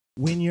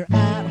When you're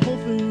at Whole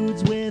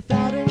Foods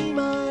without any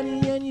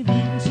money and you've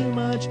eaten too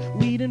much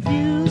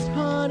weed-infused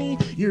honey,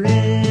 you're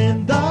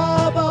in the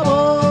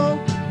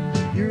bubble.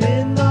 You're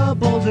in the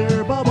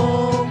Boulder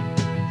bubble.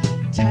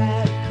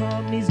 Tech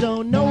companies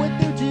don't know what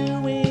they're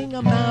doing.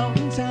 A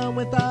mountain town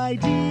with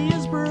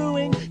ideas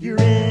brewing.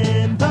 You're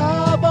in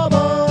the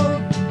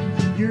bubble.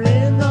 You're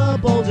in the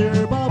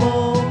Boulder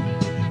bubble.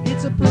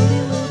 It's a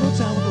pretty little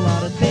town with a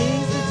lot of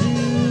things to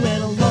do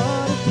and a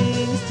lot of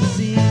things to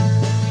see.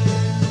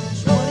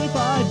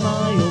 25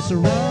 miles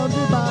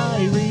surrounded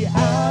by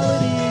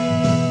reality.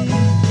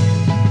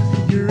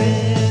 You're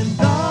in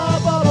the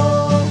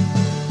bubble.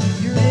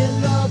 You're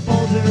in the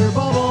Boulder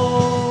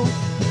bubble.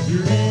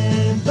 You're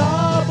in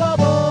the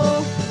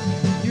bubble.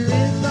 You're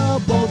in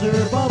the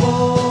Boulder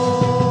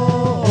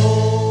bubble.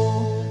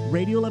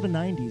 Radio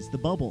 1190's The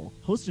Bubble,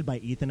 hosted by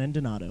Ethan and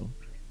Donato.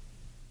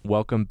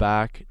 Welcome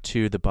back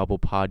to the Bubble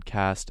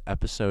Podcast,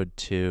 Episode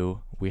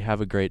 2. We have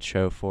a great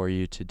show for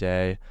you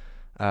today.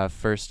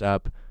 First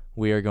up,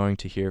 we are going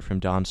to hear from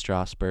Don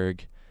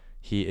Strasburg.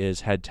 He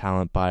is head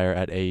talent buyer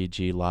at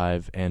AEG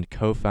Live and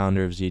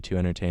co-founder of Z2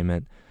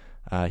 Entertainment.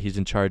 He's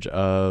in charge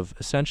of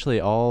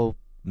essentially all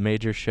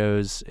major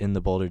shows in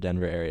the Boulder,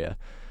 Denver area.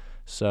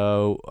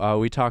 So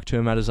we talked to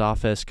him at his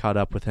office, caught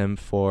up with him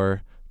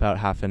for about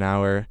half an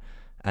hour.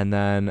 And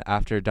then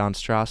after Don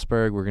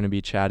Strasburg, we're going to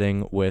be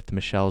chatting with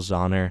Michelle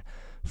Zauner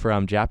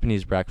from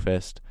Japanese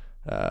Breakfast.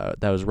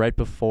 That was right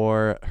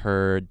before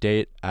her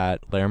date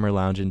at Larimer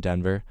Lounge in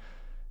Denver.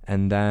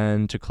 And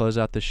then to close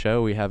out the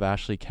show, we have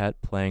Ashley Kett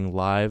playing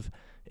live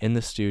in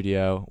the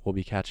studio. We'll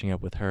be catching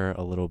up with her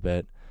a little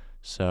bit.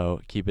 So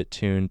keep it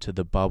tuned to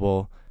The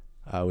Bubble.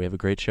 We have a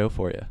great show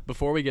for you.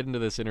 Before we get into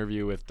this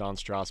interview with Don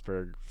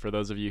Strasburg, for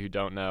those of you who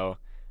don't know,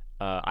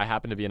 I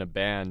happen to be in a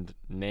band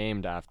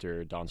named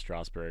after Don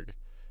Strasburg,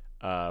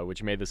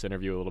 which made this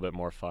interview a little bit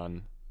more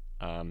fun.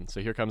 So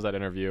here comes that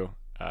interview.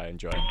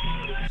 Enjoy.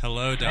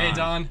 Hello, Don. Hey,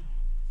 Don.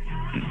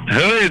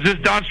 Hey, is this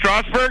Don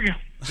Strasburg?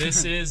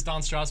 This is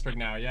Don Strasburg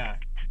now, yeah.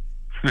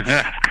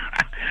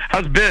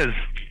 How's Biz?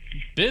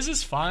 Biz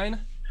is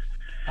fine.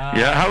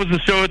 Yeah, how was the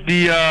show at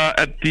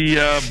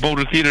the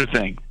Boulder Theater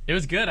thing? It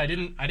was good. I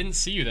didn't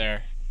see you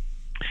there.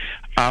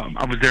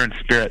 I was there in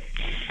spirit.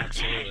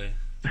 Absolutely.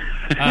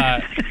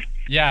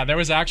 Yeah, there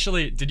was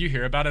actually... Did you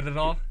hear about it at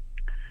all?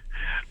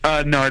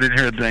 No, I didn't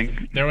hear a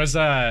thing. There was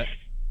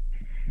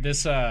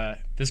this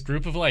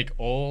group of like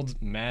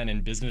old men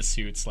in business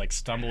suits like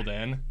stumbled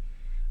in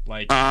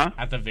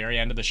at the very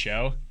end of the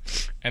show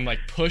and like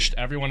pushed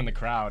everyone in the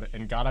crowd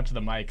and got up to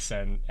the mics,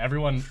 and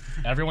everyone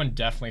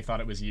definitely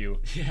thought it was you.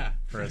 Yeah.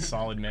 For a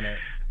solid minute.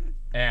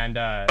 And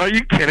are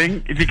you kidding?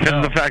 Because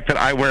of the fact that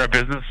I wear a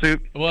business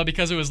suit? Well,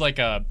 because it was like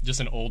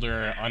just an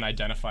older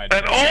unidentified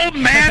An old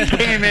man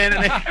came in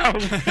and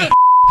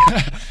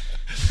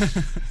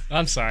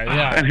I'm sorry,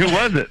 yeah. And who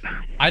was it?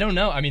 I don't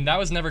know. I mean, that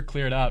was never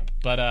cleared up,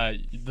 but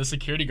the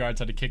security guards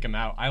had to kick him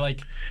out. I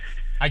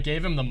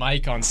gave him the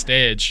mic on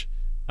stage,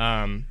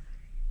 and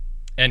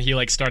he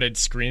like started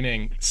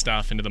screaming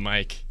stuff into the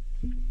mic.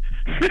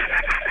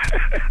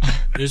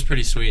 It was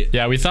pretty sweet.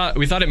 Yeah, we thought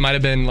it might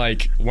have been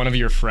like one of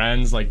your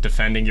friends like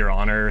defending your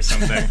honor or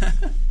something.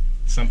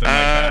 Something like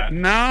that.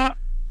 No,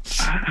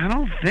 I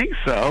don't think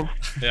so.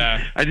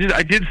 Yeah. I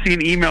did see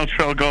an email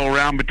trail go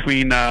around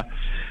between a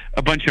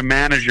bunch of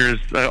managers.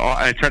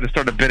 I tried to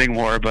start a bidding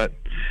war, but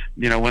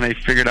when they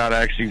figured out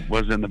I actually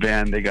was in the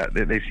band,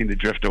 they seemed to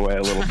drift away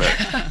a little bit.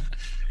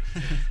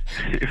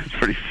 It was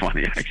pretty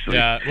funny, actually.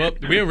 Yeah. Well,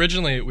 we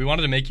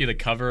wanted to make you the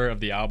cover of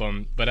the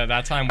album, but at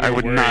that time I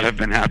would not have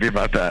been happy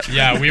about that.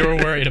 Yeah, we were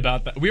worried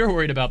about that. We were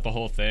worried about the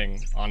whole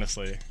thing,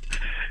 honestly.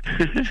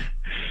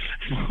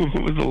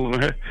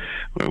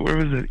 Where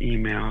was that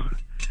email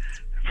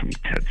from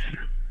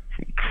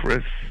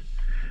Chris?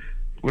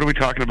 What are we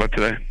talking about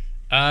today?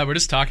 We're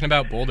just talking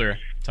about Boulder.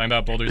 Talking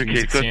about Boulder's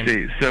music scene.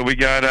 Okay, let's see. So we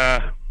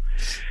got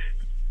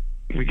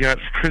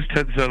Chris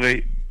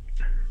Tetzelli.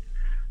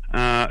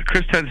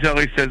 Chris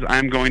Tetzelli says,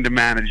 "I'm going to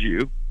manage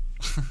you."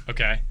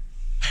 Okay.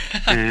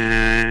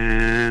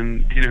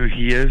 And do you know who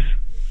he is?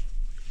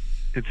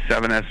 It's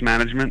 7S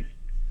Management.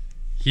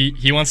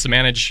 He wants to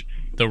manage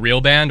the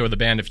real band or the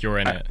band if you're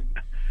in it?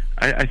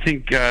 I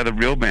think the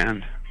real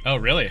band. Oh,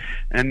 really?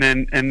 And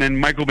then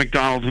Michael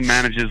McDonald, who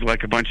manages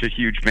like a bunch of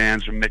huge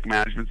bands from Mick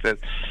Management, says,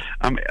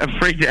 "I'm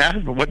afraid to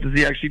ask, but what does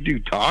he actually do?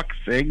 Talk,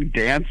 sing,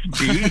 dance,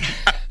 be?"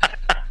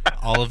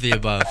 All of the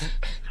above.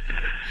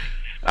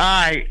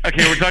 Okay,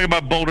 we're talking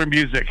about Boulder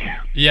music.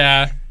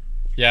 Yeah.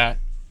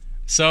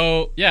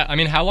 So, yeah, I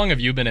mean, how long have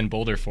you been in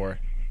Boulder for?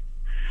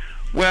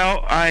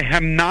 Well, I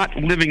am not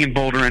living in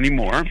Boulder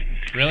anymore.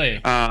 Really?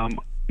 No,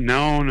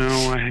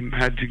 I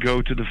had to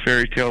go to the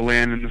fairy tale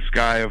land in the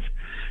sky of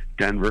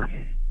Denver.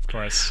 Of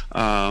course.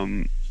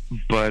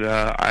 But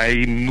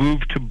I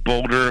moved to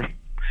Boulder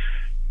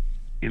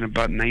in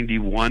about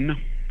 91.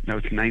 No,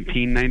 it's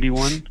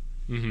 1991.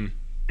 Mm-hmm.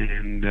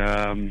 And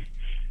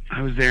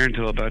I was there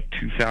until about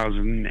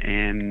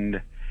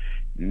 2009.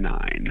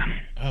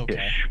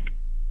 Okay. Ish.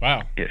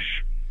 Wow.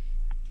 Ish.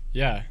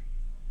 Yeah.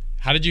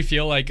 How did you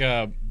feel like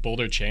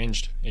Boulder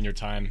changed in your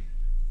time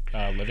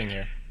living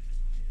here?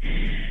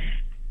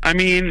 I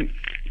mean,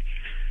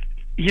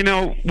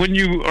 when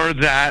you are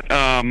that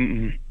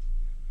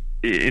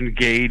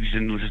engaged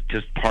and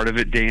just part of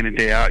it day in and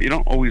day out, you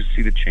don't always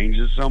see the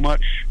changes so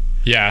much.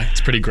 Yeah, it's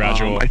pretty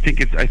gradual. I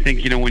think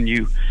when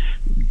you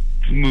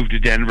move to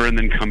Denver and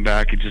then come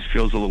back, it just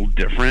feels a little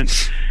different.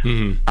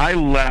 Mm-hmm. I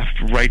left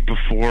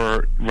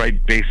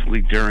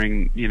basically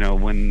during,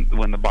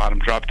 when the bottom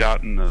dropped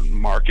out in the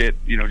market,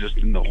 just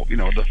in the,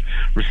 the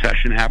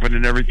recession happened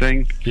and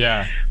everything.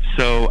 Yeah.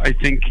 So I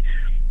think,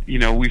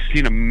 we've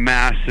seen a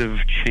massive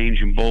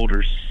change in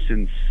Boulder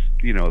since,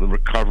 the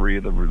recovery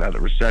of the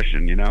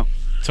recession,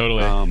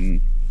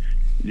 Totally.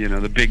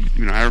 The big,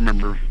 I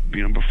remember,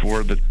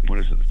 before the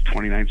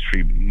 29th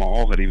Street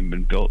Mall had even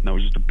been built, and that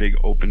was just a big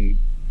open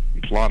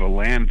plot of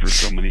land for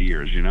so many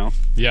years,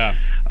 Yeah.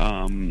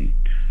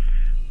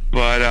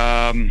 But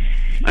I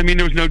mean,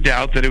 there was no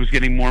doubt that it was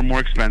getting more and more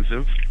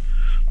expensive.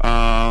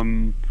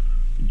 But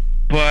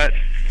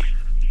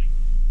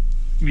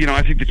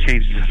I think the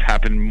changes have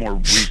happened more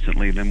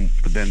recently than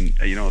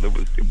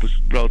it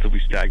was relatively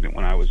stagnant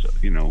when I was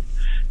in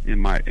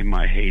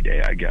my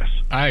heyday, I guess.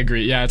 I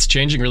agree. Yeah, it's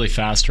changing really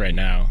fast right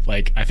now.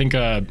 Like, I think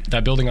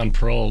that building on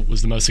Pearl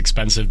was the most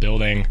expensive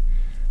building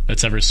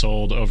that's ever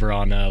sold over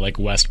on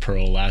West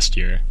Pearl last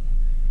year.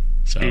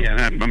 So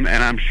yeah, and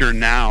I'm sure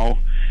now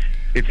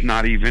it's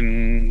not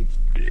even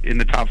in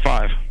the top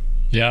 5.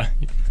 Yeah.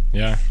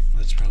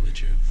 That's probably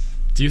true.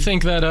 Do you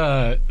think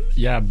that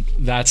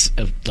that's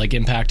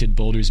impacted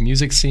Boulder's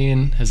music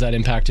scene? Has that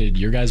impacted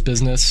your guys'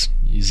 business,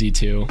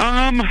 Z2?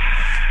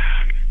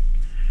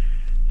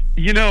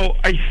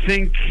 I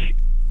think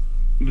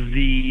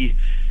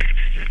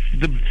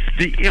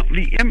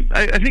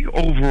I think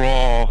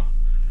overall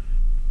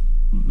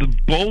the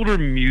Boulder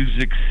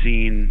music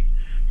scene,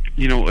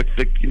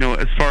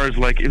 as far as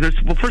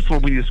first of all,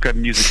 when you describe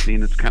music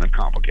scene, it's kind of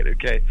complicated,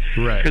 okay?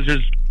 Right.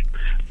 Because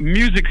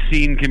music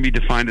scene can be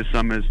defined as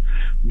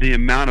the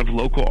amount of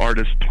local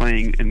artists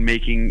playing and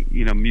making,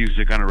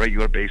 music on a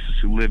regular basis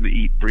who live,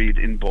 eat, breathe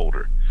in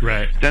Boulder.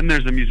 Right. Then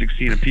there's a music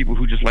scene of people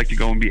who just like to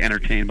go and be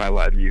entertained by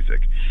live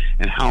music,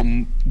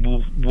 and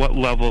what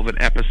level of an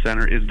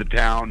epicenter is the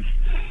town,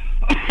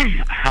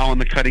 how on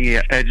the cutting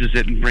edge is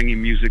it in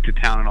bringing music to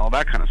town and all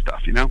that kind of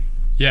stuff,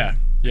 Yeah,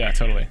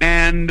 totally.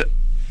 And,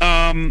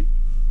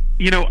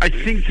 I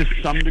think to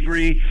some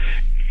degree,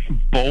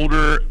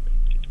 Boulder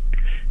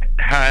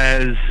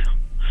has,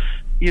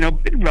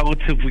 been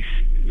relatively,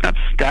 not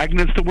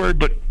stagnant's the word,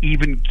 but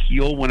even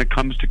keel when it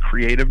comes to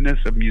creativeness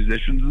of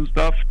musicians and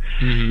stuff.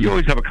 Mm-hmm. You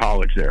always have a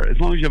college there. As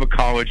long as you have a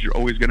college, you're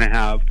always going to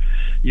have,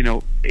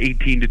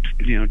 18 to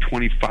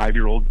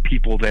 25-year-old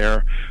people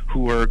there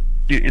who are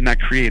in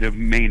that creative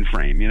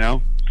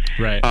mainframe,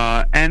 Right.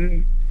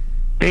 And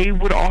they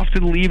would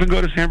often leave and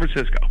go to San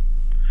Francisco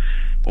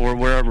or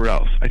wherever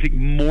else. I think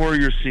more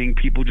you're seeing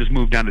people just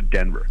move down to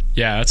Denver.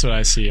 Yeah, that's what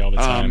I see all the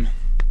time.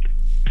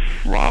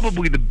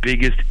 Probably the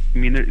biggest,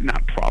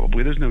 not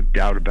probably, there's no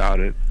doubt about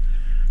it.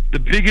 The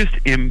biggest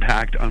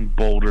impact on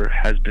Boulder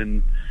has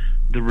been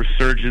the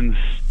resurgence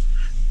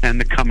and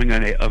the coming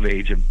of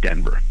age of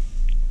Denver.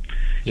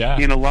 Yeah.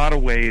 In a lot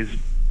of ways,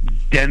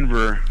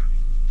 Denver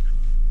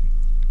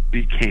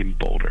became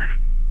Boulder.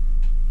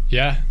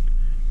 Yeah.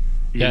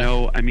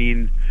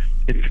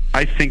 If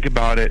I think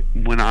about it,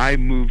 when I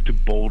moved to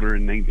Boulder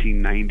in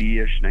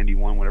 1990-ish,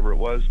 91, whatever it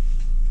was,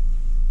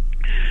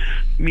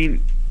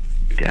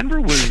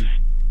 Denver was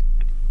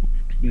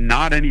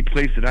not any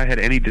place that I had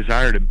any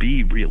desire to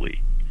be,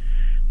 really.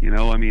 I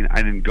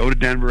didn't go to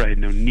Denver. I had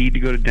no need to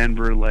go to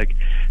Denver. Like,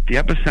 the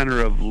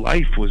epicenter of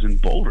life was in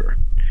Boulder.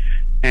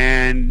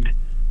 And,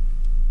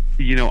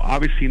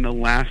 obviously in the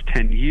last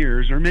 10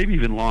 years, or maybe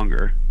even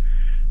longer,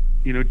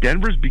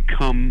 Denver's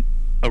become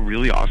a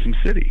really awesome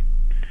city.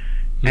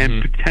 Mm-hmm.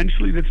 And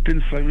potentially that's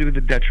been slightly to the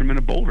detriment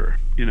of Boulder,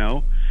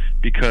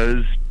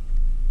 because,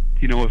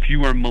 if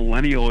you are a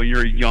millennial,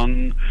 you're a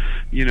young,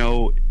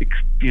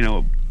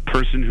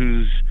 person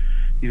who's,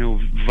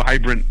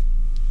 vibrant,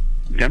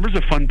 Denver's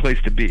a fun place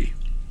to be.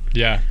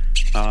 Yeah.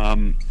 So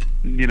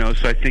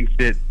I think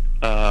that,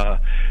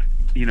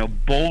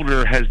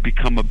 Boulder has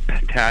become a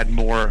tad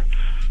more,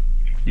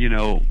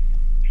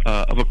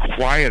 of a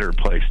quieter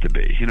place to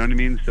be. You know what I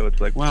mean? So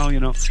it's like, well, I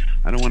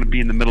don't want to be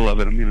in the middle of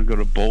it. I'm going to go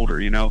to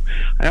Boulder,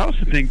 I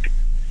also think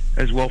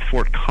as well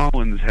Fort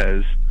Collins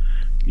has,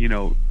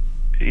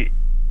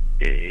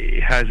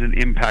 it has an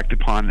impact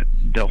upon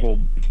the whole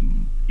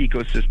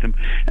ecosystem.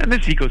 And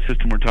this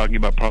ecosystem we're talking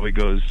about probably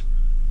goes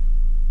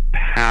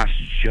past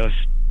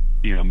just,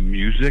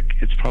 music.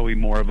 It's probably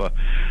more of a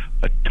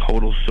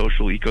total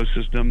social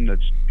ecosystem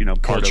that's,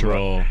 part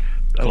cultural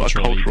of a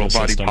cultural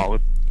body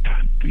politic.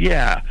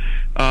 Yeah.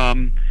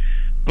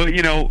 But,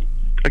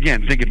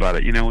 again, think about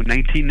it. In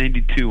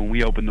 1992 when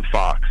we opened the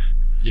Fox.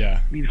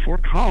 Yeah.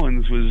 Fort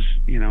Collins was,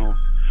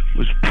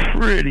 was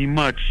pretty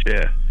much,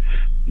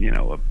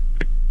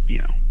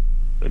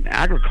 an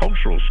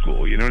agricultural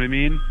school, you know what I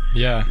mean?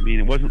 Yeah.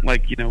 It wasn't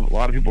like, a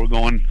lot of people were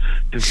going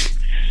to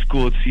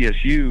school at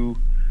CSU,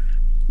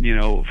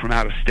 from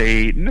out of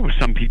state, and there were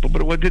some people,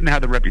 but it didn't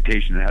have the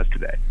reputation it has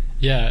today.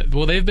 Yeah,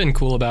 well, they've been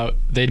cool about,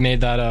 they'd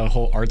made that a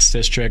whole arts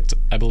district,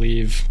 I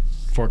believe,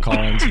 Fort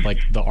Collins, like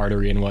the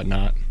Artery and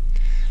whatnot.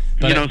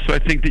 But so I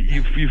think that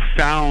you've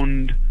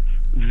found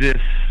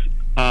this,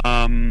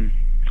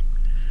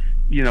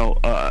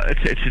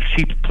 it's a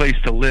cheap place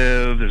to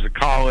live. There's a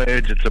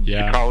college.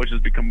 The college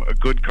has become a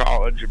good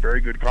college, a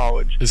very good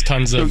college. There's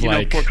tons of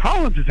Fort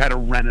Collins has had a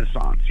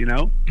renaissance.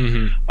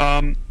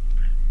 Mm-hmm.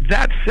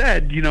 That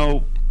said,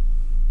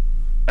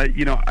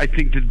 I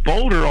think that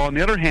Boulder, on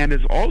the other hand,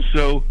 has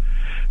also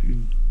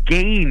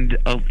gained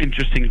an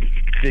interesting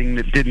thing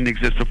that didn't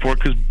exist before,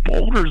 because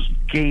Boulder's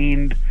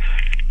gained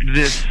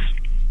this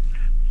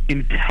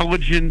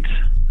intelligent,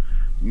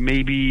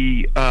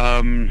 maybe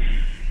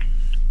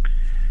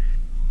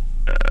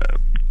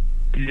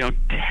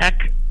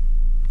tech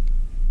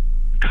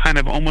kind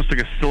of almost like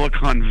a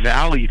Silicon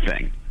Valley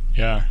thing.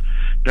 Yeah,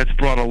 that's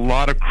brought a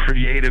lot of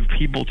creative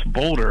people to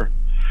Boulder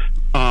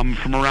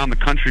from around the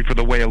country for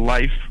the way of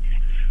life,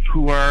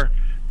 who are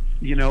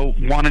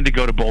wanting to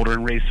go to Boulder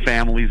and raise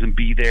families and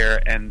be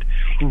there, and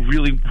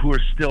who are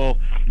still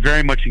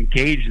very much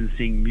engaged in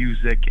seeing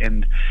music,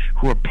 and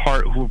who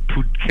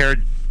care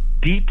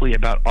deeply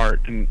about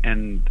art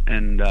and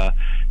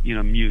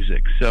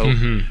music. So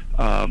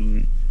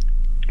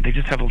they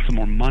just have some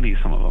more money,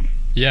 some of them.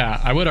 Yeah,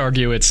 I would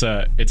argue it's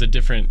a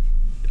different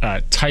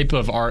type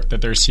of art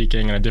that they're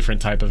seeking, and a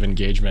different type of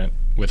engagement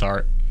with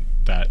art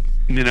that.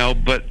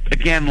 But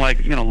again,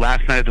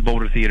 last night at the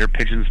Boulder Theater,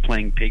 Pigeons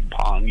playing ping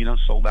pong,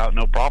 sold out,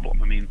 no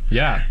problem. I mean,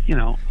 yeah,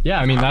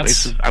 I mean, I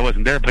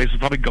wasn't there. The place was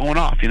probably going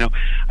off.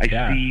 I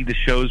see the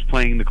shows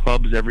playing the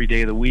clubs every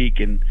day of the week,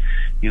 and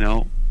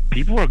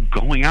people are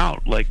going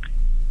out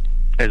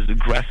as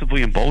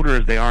aggressively in Boulder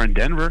as they are in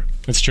Denver.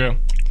 It's true.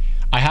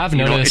 I have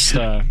noticed.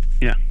 I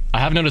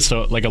have noticed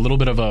a little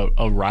bit of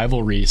a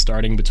rivalry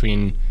starting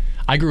between.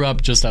 I grew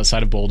up just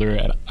outside of Boulder,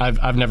 and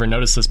I've never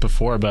noticed this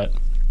before, but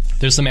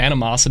there's some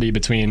animosity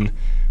between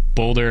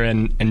Boulder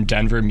and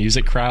Denver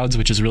music crowds,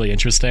 which is really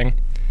interesting.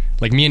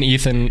 Like, me and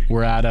Ethan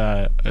were at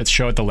a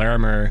show at the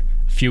Larimer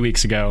a few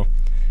weeks ago,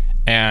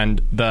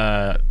 and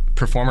the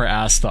performer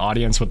asked the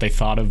audience what they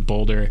thought of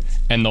Boulder,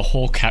 and the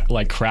whole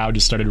crowd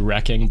just started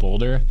wrecking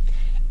Boulder.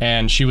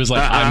 And she was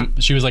like,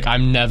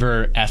 I'm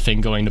never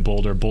effing going to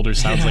Boulder. Boulder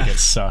sounds like it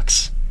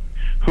sucks.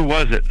 Who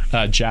was it?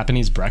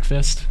 Japanese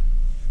Breakfast.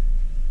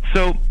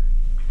 So,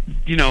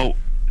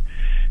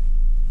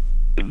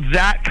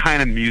 that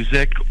kind of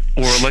music,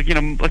 or like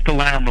the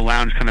Larimer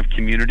Lounge kind of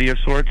community of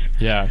sorts.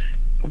 Yeah.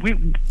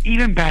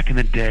 Even back in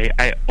the day,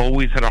 I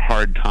always had a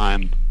hard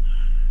time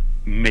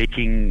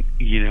making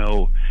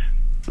more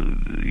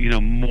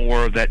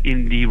of that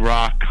indie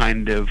rock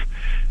kind of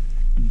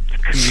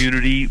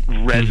community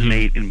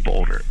resonate in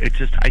Boulder. It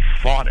just, I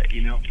fought it.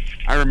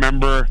 I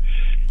remember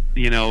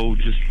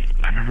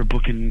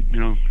booking.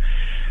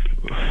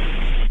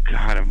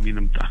 God, I'm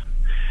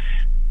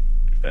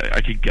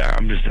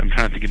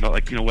trying to think about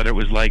whether it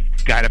was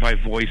Guided by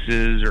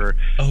Voices or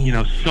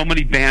so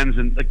many bands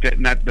and that,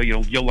 not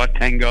Yo La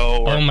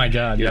Tengo. Or, oh my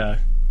God, yeah.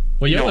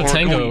 Well, Yo La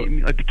Tengo,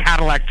 the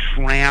Cadillac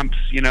Tramps.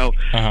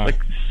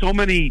 So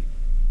many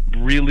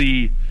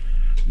really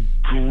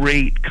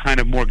great kind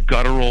of more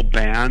guttural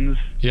bands.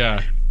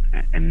 Yeah,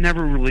 and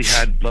never really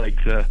had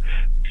the.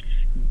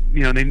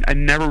 I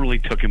never really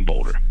took in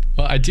Boulder.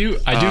 Well, I do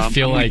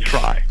feel like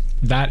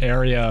that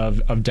area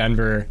of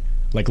Denver.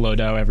 Like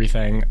Lodo,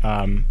 everything,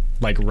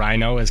 like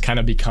Rhino has kind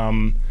of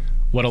become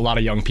what a lot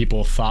of young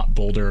people thought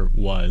Boulder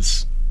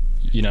was,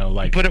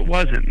 But it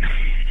wasn't.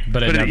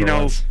 But it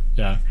never was.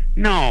 Yeah.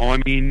 No, I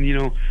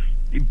mean,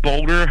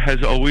 Boulder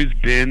has always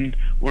been,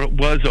 or it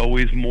was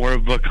always more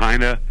of a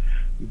kind of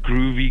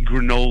groovy,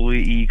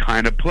 granola-y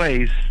kind of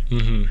place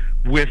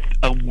with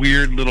a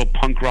weird little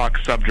punk rock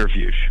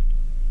subterfuge.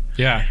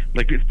 Yeah.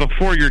 It's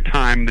before your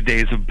time, the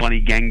days of Bunny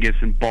Genghis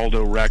and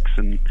Baldo Rex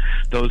and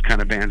those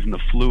kind of bands and the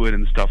Fluid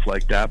and stuff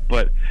like that.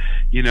 But,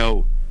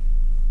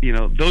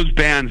 those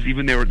bands,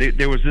 even there was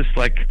this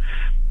there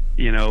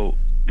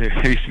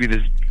used to be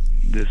this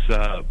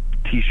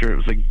T-shirt. It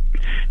was like,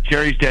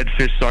 Jerry's Dead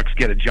Fish Sucks,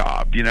 Get a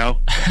Job,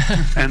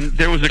 And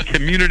there was a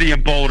community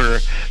in Boulder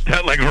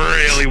that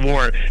really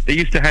wore it. They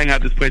used to hang out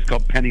at this place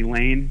called Penny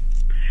Lane.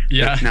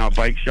 Yeah. It's now a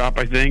bike shop,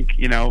 I think,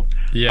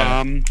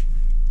 Yeah.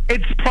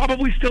 It's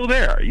probably still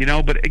there,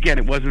 but again,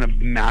 it wasn't a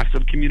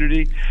massive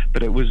community,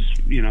 but it was,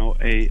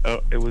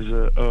 it was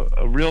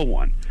a real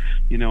one.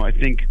 I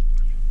think,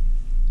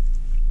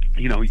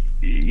 one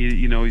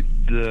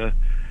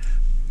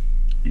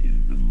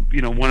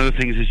of the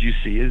things as you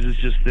see is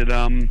just that,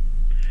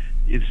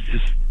 it's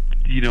just,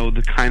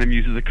 the kind of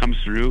music that comes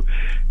through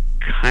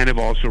kind of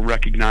also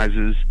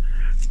recognizes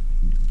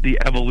the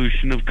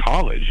evolution of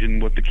college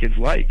and what the kids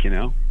like,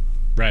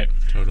 Right,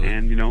 totally.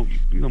 And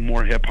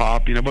more hip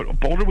hop, but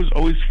Boulder was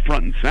always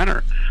front and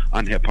center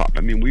on hip hop.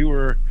 I mean, we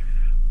were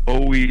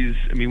from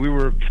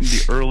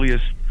the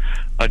earliest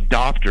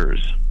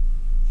adopters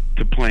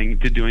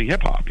to doing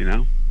hip hop,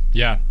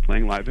 Yeah.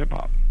 Playing live hip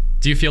hop.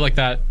 Do you feel like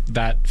that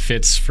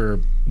fits for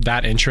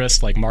that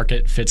interest, like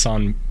market fits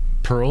on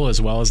Pearl as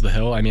well as the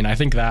Hill? I mean, I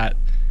think that...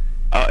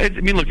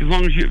 look, as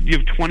long as you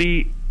have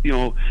 20,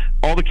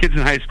 all the kids in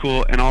high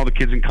school and all the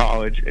kids in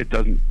college, it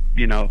doesn't,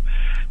 they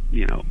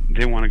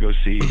want to go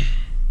see,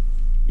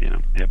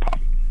 hip-hop.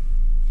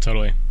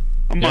 Totally.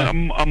 A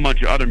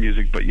bunch of other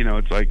music, but,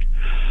 it's like,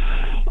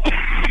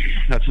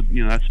 that's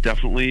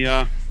definitely,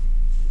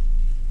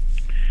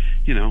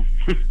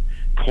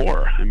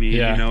 core. I mean,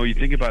 you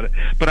think about it.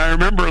 But I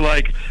remember,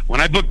 like, when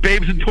I booked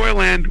Babes in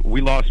Toyland,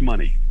 we lost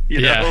money.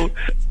 When I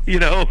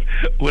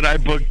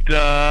booked,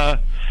 I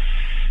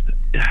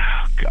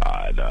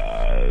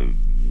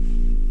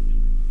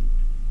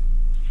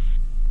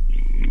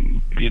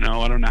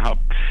don't know how.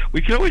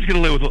 We could always get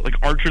away with, like,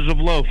 Archers of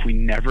Loaf. We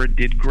never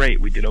did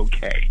great. We did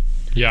okay.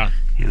 Yeah.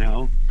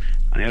 On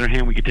the other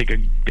hand, we could take a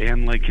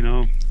band like,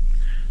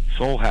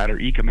 Soul Hat or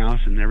Eka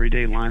Mouse and every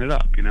day line it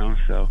up,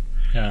 so...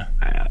 Yeah.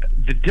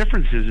 The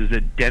difference is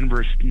that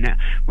Denver's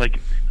like,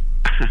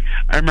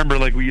 I remember,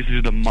 like, we used to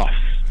do the Muffs.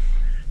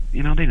 They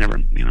never,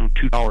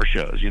 $2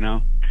 shows.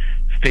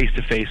 Face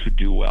to Face would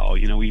do well.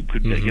 We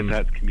could get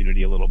that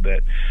community a little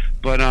bit,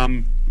 but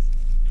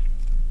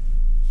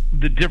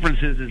the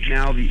difference is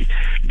now the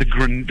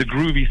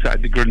groovy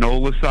side, the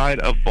granola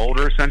side of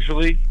Boulder,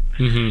 essentially,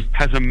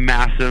 has a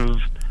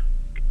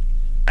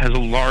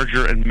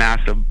larger and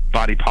massive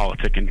body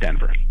politic in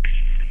Denver.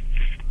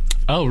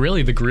 Oh,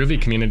 really? The groovy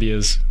community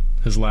has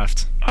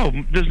left. Oh,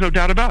 there's no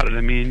doubt about it.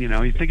 I mean,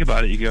 you think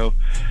about it, you go,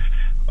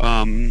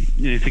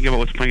 you think about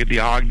what's playing at the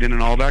Ogden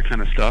and all that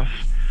kind of stuff,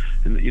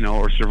 and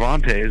or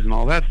Cervantes and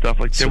all that stuff.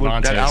 Like,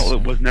 that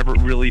outlet was never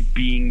really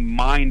being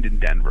mined in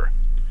Denver.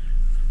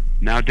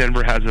 Now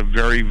Denver has a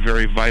very,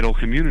 very vital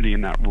community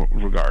in that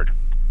regard.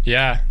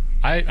 Yeah.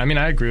 I mean,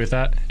 I agree with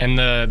that. And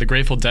the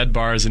Grateful Dead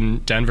bars in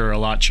Denver are a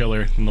lot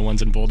chiller than the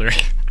ones in Boulder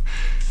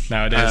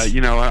nowadays. I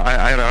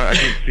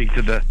can't speak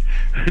to the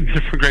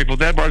different Grateful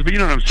Dead bars, but you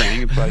know what I'm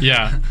saying. It's like,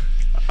 yeah.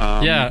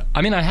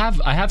 I mean, I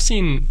have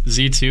seen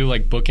Z2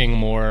 like booking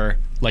more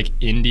like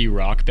indie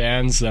rock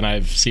bands than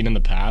I've seen in the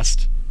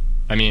past.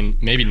 I mean,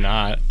 maybe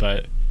not,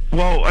 but...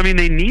 Well, I mean,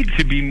 they need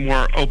to be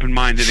more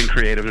open-minded and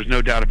creative. There's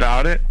no doubt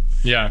about it.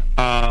 Yeah.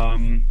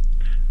 One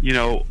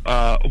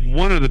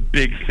of the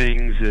big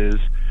things is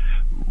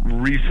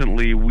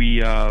recently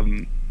the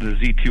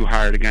Z2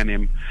 hired a guy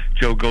named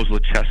Joe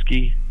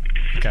Gozlacheski.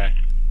 Okay.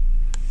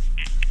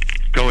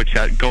 Go.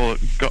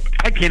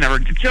 I can't ever.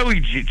 Joe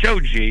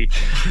G.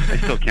 I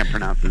still can't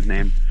pronounce his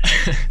name.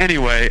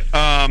 Anyway,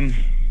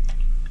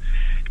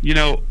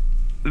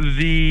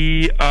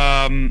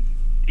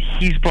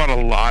 he's brought a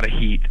lot of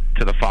heat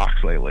to the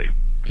Fox lately.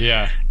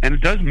 Yeah. And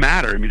it does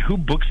matter. I mean, who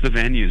books the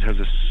venues has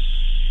a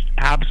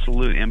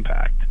absolute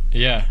impact.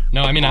 Yeah.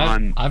 No, I mean,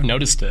 I've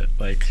noticed it.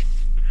 Like,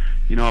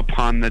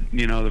 upon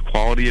the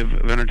quality of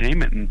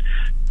entertainment, and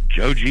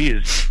Joe G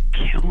is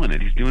killing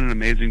it. He's doing an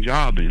amazing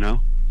job.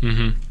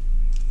 Mm-hmm.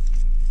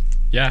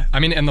 Yeah, I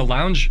mean, and the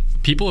lounge,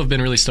 people have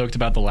been really stoked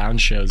about the lounge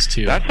shows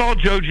too. That's all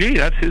Joe G.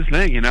 That's his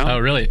thing, Oh,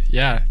 really?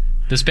 Yeah.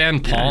 This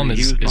band Palm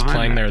is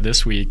playing there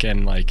this week,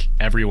 and like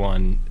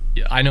everyone,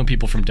 I know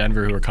people from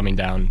Denver who are coming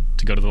down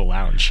to go to the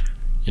lounge.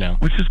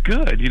 Which is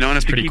good, and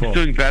if it keeps cool.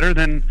 doing better,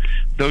 then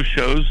those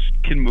shows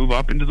can move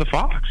up into the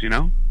Fox.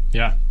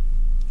 Yeah.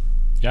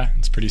 Yeah,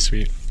 it's pretty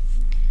sweet.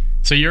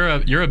 So you're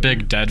a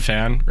big Dead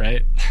fan,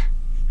 right?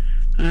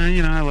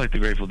 I like the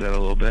Grateful Dead a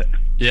little bit.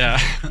 Yeah.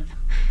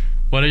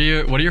 What are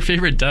your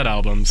favorite Dead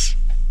albums?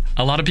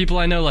 A lot of people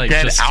I know like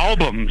Dead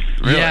albums.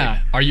 Really?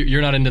 Yeah.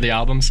 You're not into the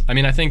albums? I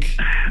mean, I think.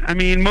 I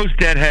mean, most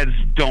Deadheads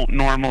don't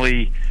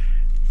normally.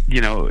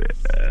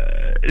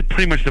 It's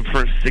pretty much the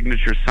first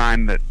signature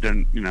sign that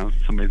then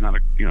somebody's not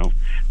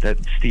that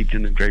steeped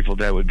in the Grateful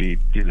Dead would be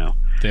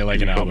they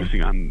like an album,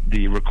 focusing on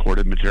the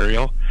recorded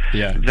material.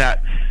 Yeah.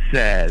 That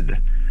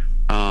said,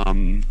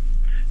 kind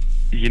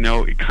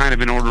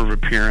of in order of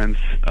appearance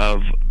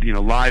of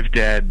Live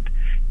Dead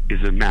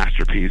is a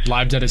masterpiece.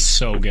 Live Dead is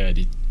so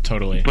good,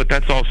 totally. But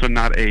that's also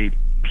not a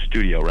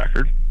studio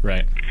record,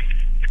 right?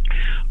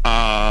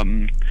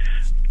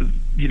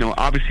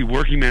 Obviously,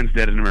 Working Man's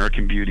Dead and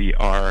American Beauty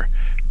are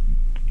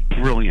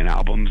brilliant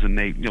albums, and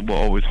they will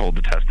always hold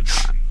the test of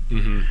time.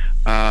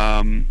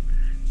 Mm-hmm.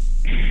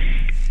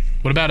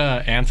 What about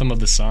Anthem of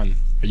the Sun?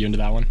 Are you into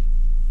that one?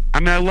 I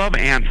mean, I love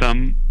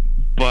Anthem,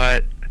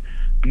 but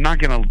I'm not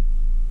gonna.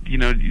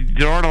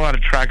 There aren't a lot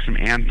of tracks from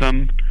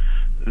Anthem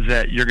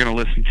that you're gonna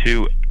listen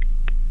to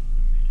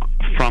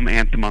from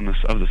Anthem of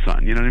the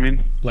Sun. You know what I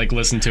mean? Like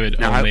listen to it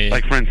now, only.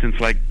 Like for instance,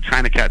 like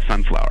China Cat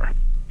Sunflower.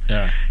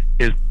 Yeah.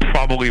 Is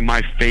probably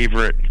my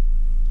favorite.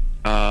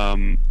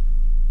 China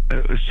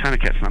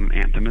Cat's not an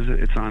Anthem, is it?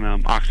 It's on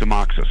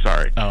Oxamoxa.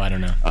 Sorry. Oh, I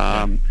don't know.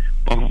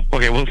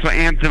 Okay, well, so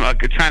Anthem,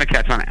 China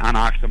Cat's on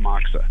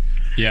Oxamoxa.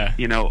 Yeah.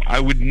 I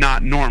would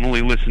not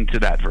normally listen to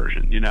that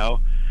version.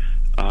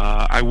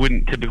 I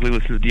wouldn't typically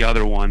listen to the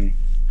other one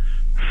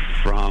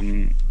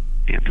from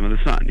Anthem of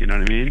the Sun. You know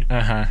what I mean?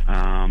 Uh-huh.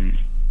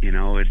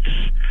 It's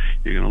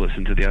you're gonna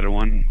listen to the other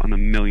one on the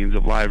millions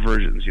of live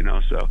versions.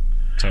 So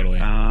totally.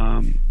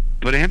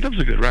 But Anthem's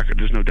a good record.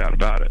 There's no doubt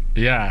about it.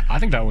 Yeah, I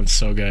think that one's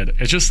so good.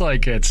 It's just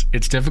like it's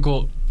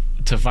difficult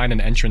to find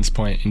an entrance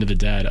point into the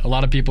Dead. A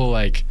lot of people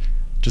like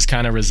just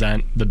kind of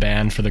resent the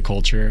band for the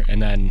culture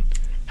and then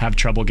have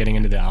trouble getting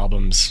into the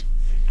albums.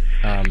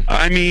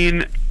 I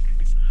mean,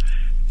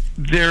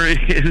 there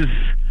is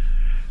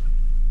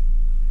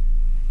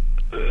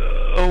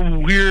a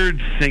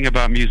weird thing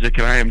about music,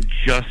 and I am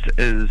just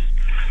as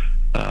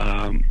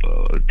I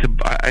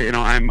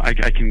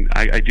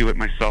do it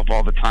myself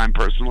all the time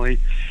personally,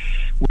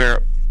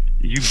 where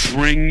you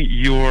bring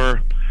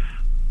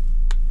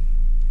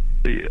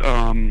the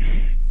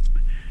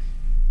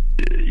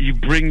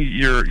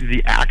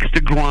axe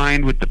to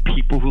grind with the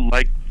people who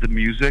like the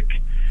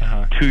music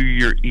to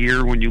your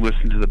ear when you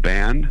listen to the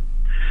band.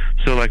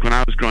 So like when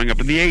I was growing up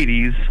in the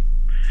 80s,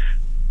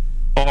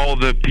 all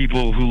the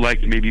people who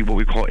liked maybe what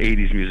we call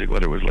 80s music,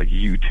 whether it was like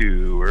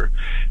U2 or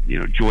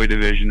Joy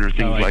Division or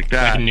things like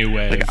that, like new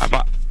wave.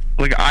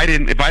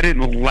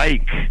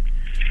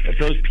 If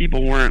those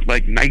people weren't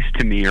like nice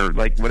to me or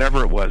like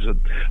whatever it was,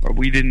 or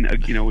we didn't,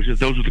 it was just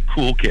those were the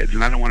cool kids,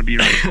 and I don't want to be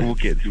around the cool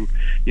kids who,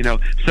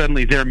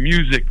 suddenly their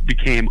music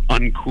became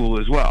uncool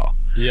as well.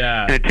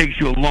 Yeah. And it takes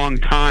you a long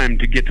time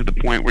to get to the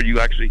point where you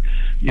actually,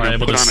 put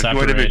on a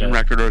Joy Division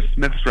record or a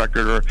Smiths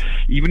record or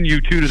even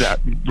U2 to that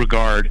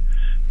regard,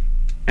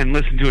 and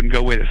listen to it and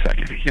go, wait a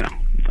second,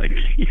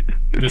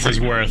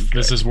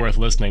 this is worth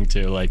listening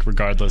to, like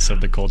regardless of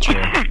the culture.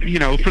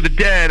 For the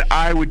Dead,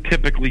 I would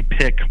typically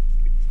pick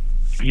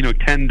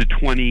 10 to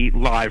 20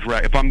 live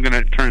if I'm going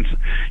to turn,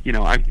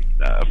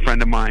 a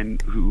friend of mine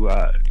who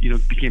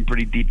became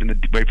pretty deep in the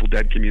Grateful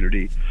Dead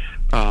community,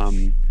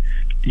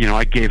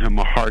 I gave him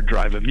a hard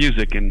drive of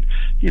music, and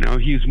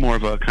he's more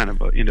of a kind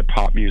of into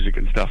pop music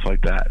and stuff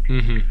like that.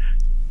 Mm-hmm.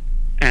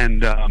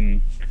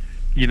 And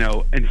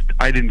and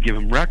I didn't give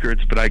him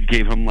records, but I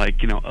gave him a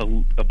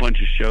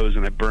bunch of shows,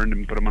 and I burned them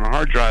and put them on a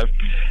hard drive.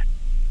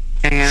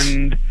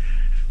 And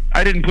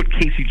I didn't put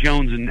Casey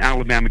Jones and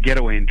Alabama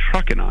Getaway and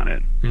Truckin' on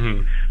it,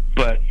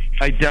 but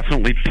I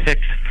definitely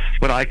picked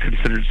what I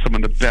considered some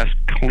of the best,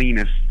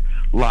 cleanest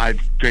live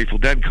Grateful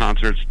Dead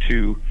concerts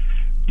to,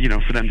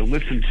 for them to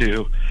listen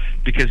to,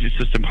 because it's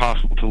just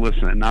impossible to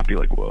listen and not be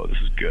like, whoa,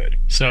 this is good.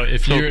 So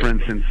for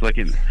instance, like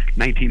in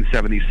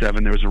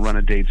 1977, there was a run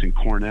of dates in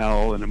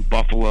Cornell and in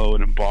Buffalo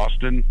and in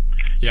Boston.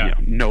 Yeah.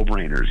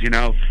 No-brainers,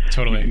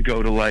 Totally. You can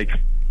go to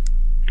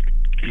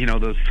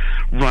those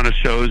run of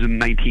shows in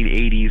the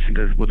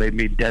 1980s where they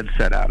made Dead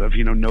Set out of,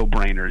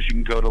 no-brainers. You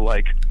can go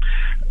to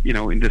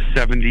into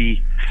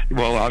 70,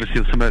 well,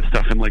 obviously some of that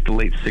stuff in the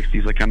late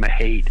 60s, like on The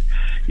Hate,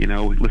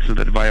 listen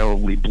to the Viola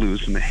Lee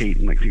Blues from The Hate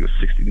in I think it was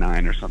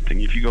 69 or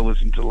something. If you go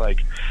listen to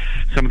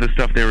some of the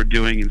stuff they were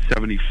doing in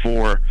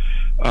 74,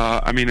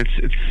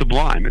 it's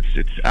sublime.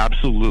 It's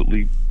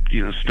absolutely,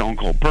 stone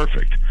cold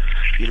perfect.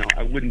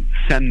 I wouldn't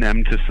send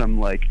them to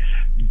some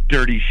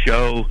dirty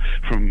show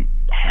from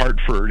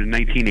Hartford in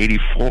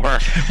 1984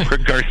 where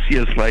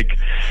Garcia's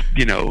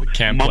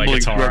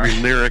mumbling through every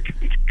lyric,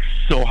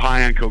 so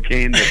high on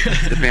cocaine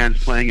that the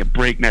band's playing at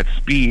breakneck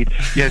speed.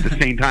 Yet at the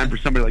same time, for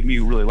somebody like me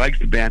who really likes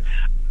the band,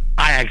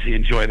 I actually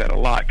enjoy that a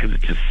lot because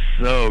it's just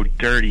so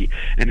dirty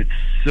and it's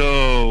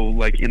so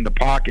in the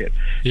pocket.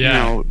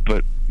 Yeah.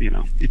 But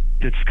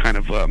it's kind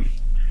of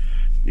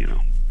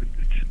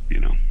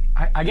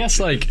I guess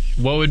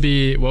what would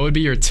be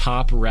your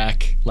top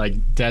rec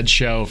Dead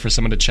show for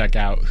someone to check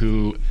out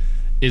who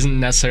isn't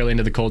necessarily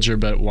into the culture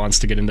but wants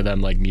to get into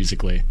them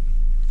musically?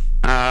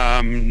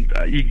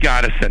 You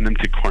gotta send them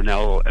to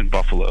Cornell and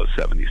Buffalo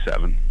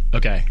 77.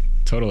 Okay,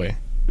 totally.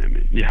 I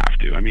mean, you have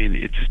to. I mean,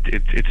 it's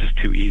just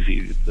too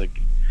easy. It's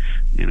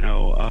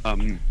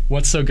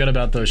what's so good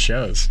about those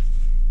shows?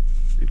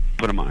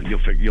 Put them on. You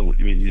just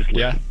listen.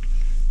 Yeah.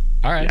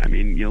 All right. Yeah,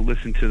 you'll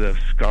listen to the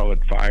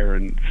Scarlet Fire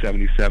in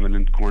 77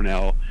 in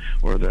Cornell,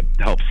 or the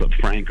Helps of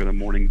Frank, or the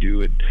Morning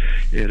Dew at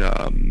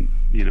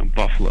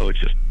Buffalo. It's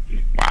just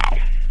wow.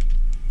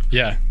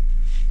 Yeah.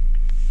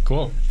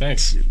 Cool.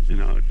 Thanks.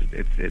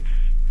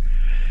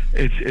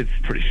 It's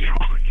pretty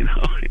strong.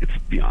 It's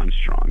beyond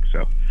strong.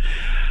 So,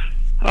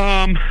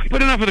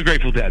 but enough of the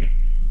Grateful Dead.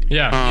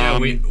 Yeah.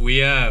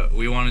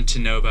 We wanted to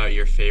know about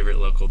your favorite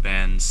local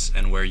bands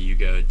and where you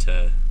go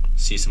to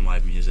see some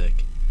live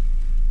music.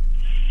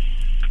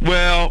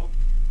 Well,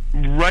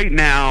 right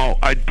now,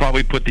 I'd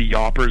probably put the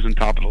Yawpers on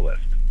top of the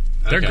list.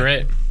 They're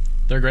great.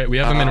 They're great. We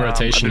have them in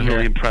rotation I've been here.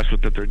 really impressed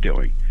with what they're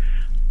doing.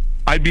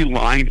 I'd be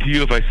lying to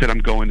you if I said I'm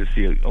going to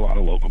see a lot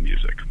of local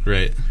music.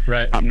 Right.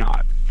 I'm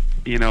not.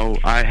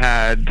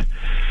 I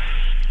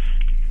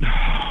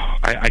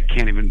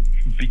can't even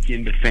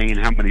begin to feign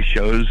how many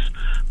shows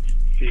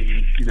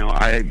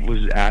I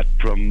was at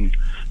from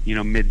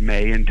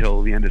mid-May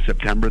until the end of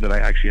September that I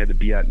actually had to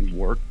be at and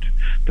worked,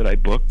 that I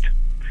booked.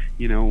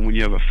 When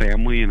you have a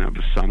family and have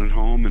a son at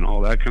home and all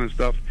that kind of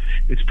stuff,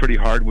 it's pretty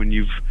hard when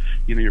you're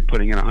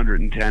putting in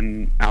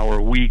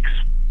 110-hour weeks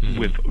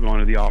with going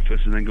to the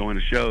office and then going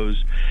to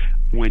shows,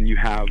 when you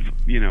have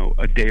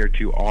a day or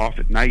two off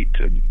at night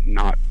to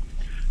not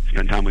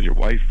spend time with your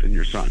wife and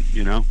your son,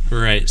 you know?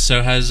 Right.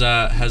 So has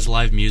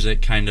live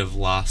music kind of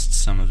lost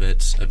some of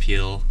its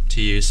appeal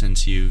to you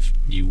since you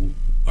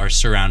are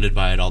surrounded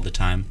by it all the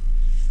time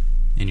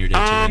in your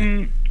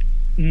day-to-day?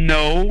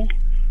 No,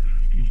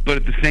 but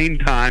at the same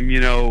time,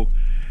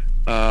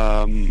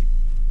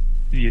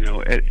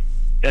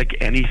 like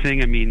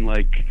anything, I mean,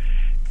 like,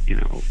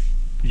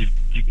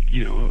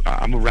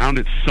 I'm around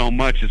it so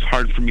much, it's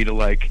hard for me to,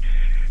 like,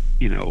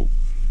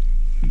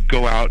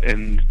 go out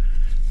and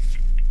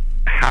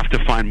have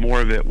to find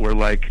more of it, where,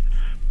 like,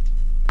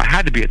 I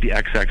had to be at the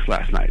XX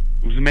last night.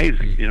 It was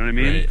amazing, you know what I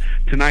mean? Right.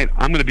 Tonight,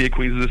 I'm going to be at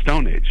Queens of the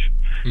Stone Age.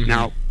 Mm-hmm.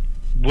 Now,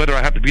 whether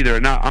I have to be there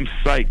or not, I'm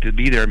psyched to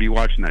be there and be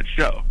watching that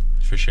show.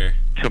 For sure.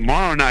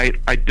 Tomorrow night,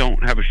 I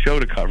don't have a show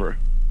to cover,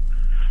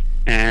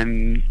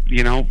 and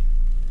I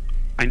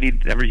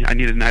need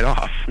a night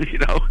off.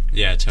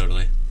 Yeah,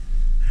 totally.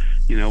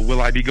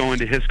 Will I be going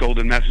to His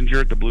Golden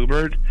Messenger at the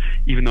Bluebird,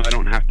 even though I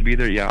don't have to be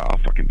there? Yeah, I'll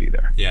fucking be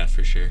there. Yeah,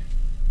 for sure.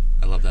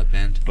 I love that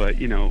band. But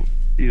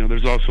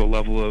there's also a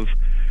level of,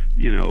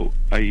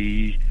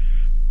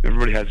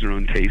 everybody has their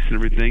own taste and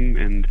everything,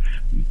 and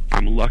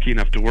I'm lucky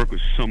enough to work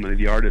with so many of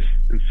the artists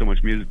and so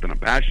much music that I'm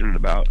passionate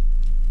about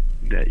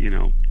that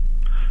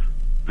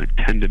I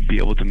tend to be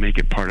able to make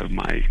it part of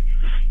my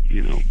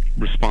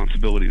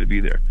responsibility to be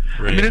there.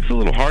 Right. I mean, it's a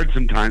little hard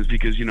sometimes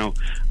because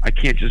I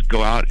can't just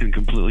go out and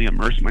completely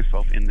immerse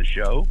myself in the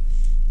show,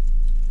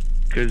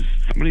 because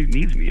somebody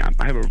needs me. I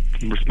have a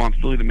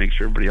responsibility to make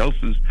sure everybody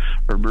else's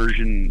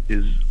immersion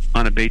is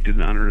unabated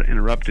and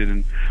uninterrupted,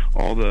 and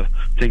all the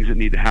things that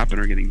need to happen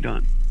are getting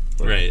done.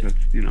 But right. That's,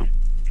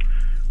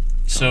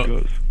 so, how it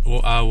goes.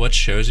 Well, what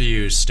shows are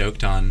you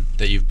stoked on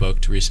that you've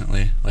booked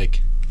recently?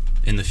 Like,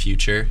 in the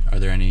future, are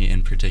there any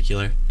in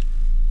particular?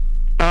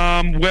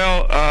 I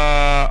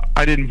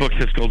didn't book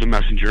His Golden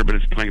Messenger, but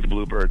it's playing at the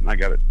Bluebird, and I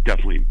got to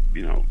definitely,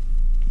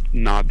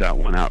 nod that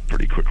one out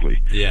pretty quickly.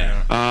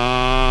 Yeah.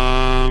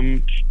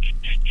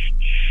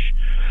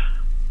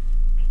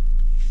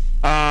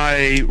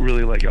 I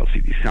really like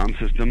LCD Sound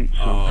System,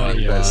 so I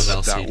yes.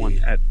 love That LCD. one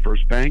at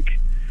First Bank.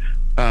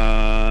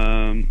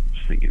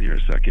 Just thinking here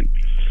a second.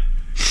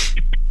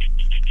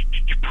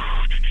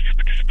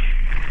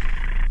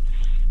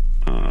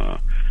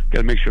 Got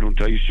to make sure I don't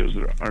tell you shows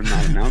that are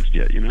not announced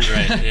yet,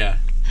 Right, yeah.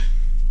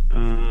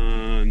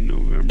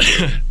 November.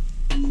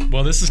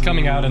 Well, this is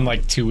coming out in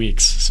like 2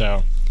 weeks,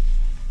 so.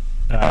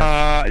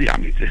 Yeah, I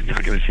mean, it's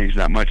not going to change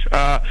that much.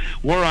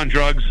 War on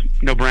Drugs,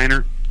 no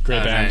brainer.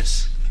 Great band.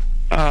 Nice.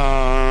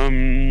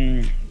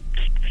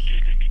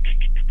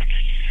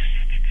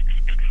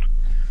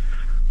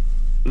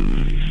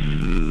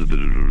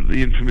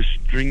 The infamous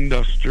String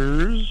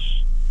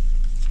Dusters.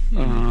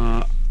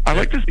 I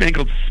like this band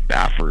called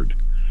Spafford.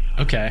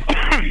 Okay.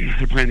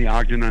 They're playing the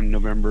Ogden on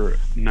November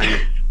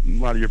 9th. A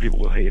lot of your people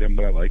will hate them,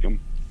 but I like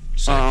them.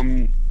 Sick.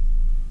 I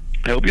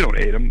hope you don't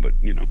hate them, but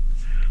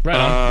Right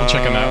on. We'll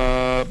check them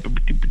out.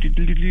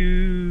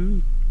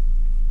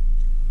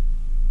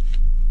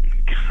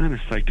 Kind of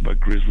psyched about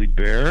Grizzly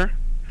Bear.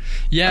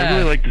 Yeah. I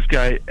really like this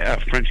guy,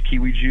 French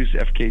Kiwi Juice,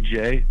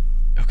 FKJ.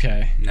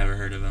 Okay. Never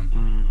heard of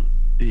him.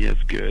 Yeah,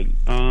 it's good.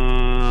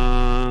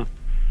 Let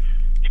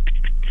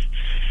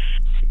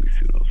me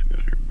see what else we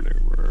got here. Blair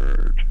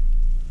Word.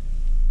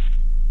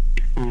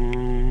 Oh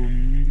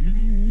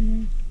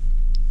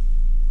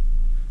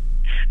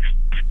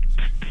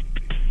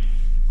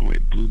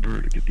wait,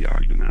 Bluebird. Get the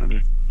Ogden out of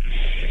there.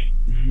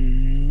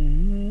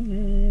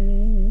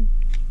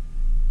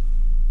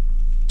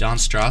 Don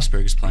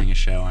Strasburg's playing a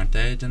show, aren't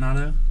they,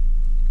 Donato?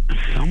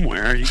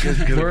 Somewhere. You guys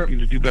got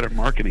to do better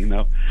marketing,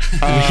 though.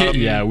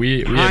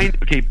 we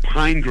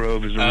Pine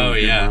Grove is another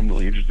one I'm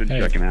really interested in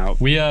checking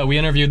out. We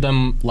interviewed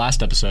them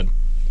last episode.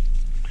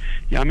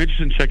 Yeah, I'm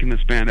interested in checking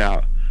this band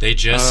out. They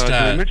just did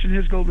I mention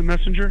His Golden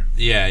Messenger?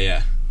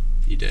 Yeah,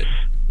 you did.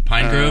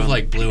 Pine Grove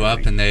blew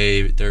up, and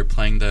they're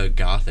playing the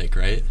Gothic,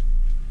 right?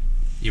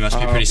 You must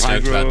be pretty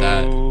stoked about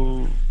that.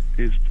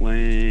 Is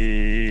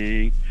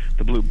playing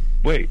the Blue.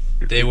 Wait,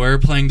 they were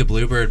playing the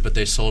Bluebird, but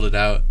they sold it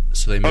out,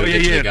 so they moved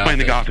it to the Gothic. It's playing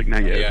the Gothic now.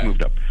 Yeah, it's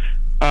moved up.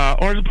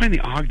 Or is it playing the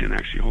Ogden?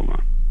 Actually, hold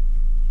on.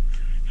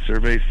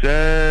 Survey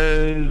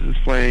says it's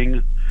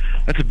playing.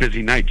 That's a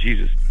busy night.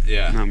 Jesus.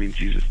 Yeah. I mean,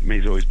 Jesus.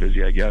 May's always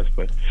busy, I guess.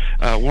 But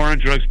War on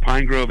Drugs,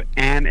 Pine Grove,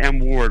 and M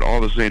Ward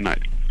all the same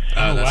night.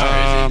 Oh, that's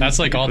crazy. That's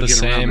like all the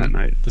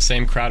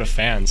same crowd of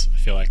fans, I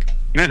feel like.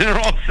 And they're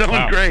all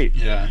selling great.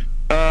 Yeah.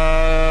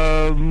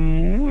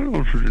 What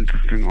else is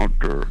interesting out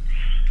there?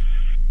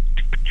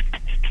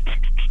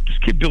 This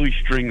kid Billy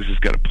Strings has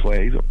got to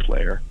play. He's a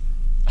player.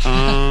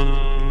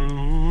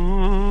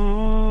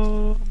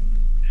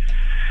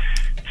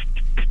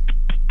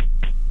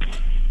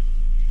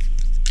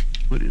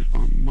 What is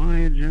on my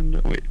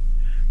agenda? Wait,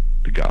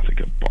 the Gothic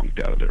got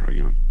bonked out of there.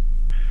 Hang on.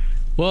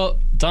 Well,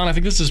 Don, I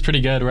think this is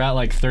pretty good. We're at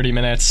like 30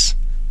 minutes.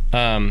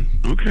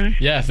 Okay.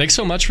 Yeah, thanks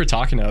so much for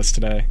talking to us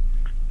today.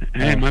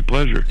 Hey, my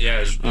pleasure. Yeah,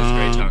 it was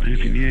great talking to you.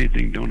 If you need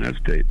anything, don't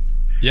hesitate.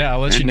 Yeah, I'll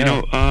let you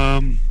know.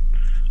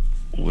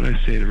 What would I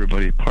say to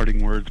everybody?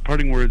 Parting words.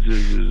 Parting words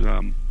is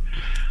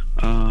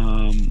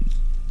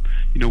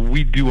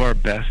we do our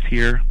best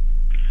here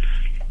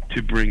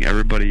to bring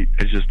everybody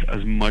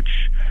as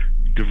much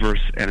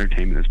diverse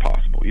entertainment as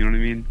possible. You know what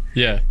I mean?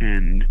 Yeah.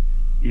 And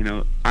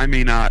I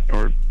may not,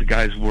 or the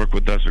guys who work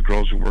with us or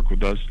girls who work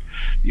with us,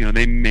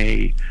 they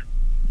may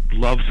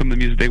love some of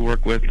the music they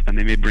work with, and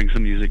they may bring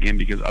some music in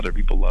because other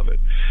people love it.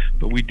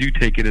 But we do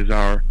take it as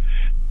our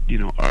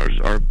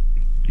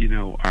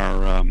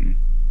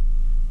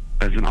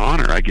as an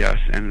honor, I guess,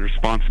 and a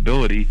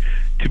responsibility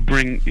to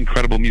bring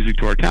incredible music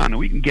to our town. And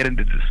we can get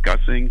into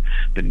discussing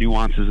the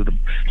nuances of the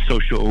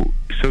socio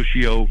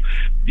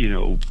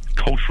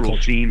cultural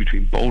scene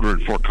between Boulder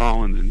and Fort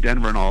Collins and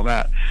Denver and all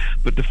that.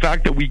 But the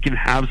fact that we can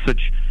have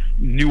such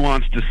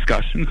nuanced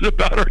discussions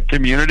about our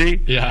community,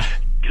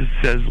 just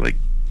says, like,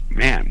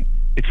 man,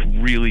 it's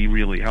really,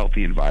 really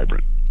healthy and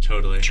vibrant.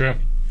 Totally. True.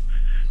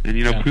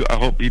 And I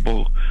hope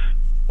people,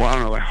 well, I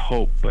don't know, I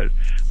hope, but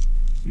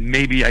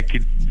maybe I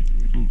could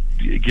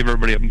give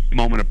everybody a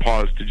moment of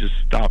pause to just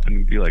stop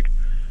and be like,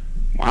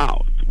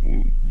 wow,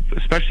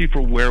 especially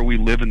for where we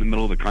live in the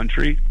middle of the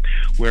country,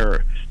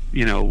 where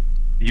you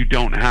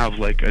don't have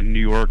like a New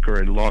York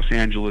or a Los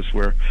Angeles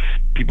where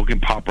people can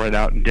pop right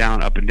out and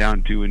down, up and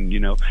down to, and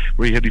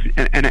where you have these,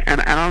 and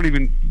I don't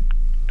even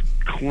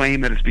claim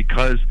that it's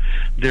because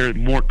they're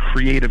more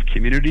creative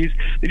communities.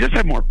 They just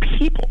have more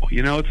people.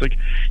 It's like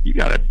you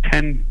got a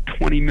 10,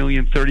 20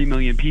 million, 30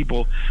 million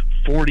people,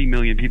 40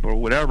 million people, or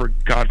whatever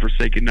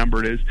godforsaken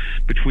number it is,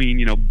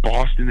 between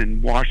Boston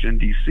and Washington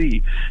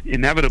D.C.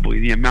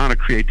 Inevitably, the amount of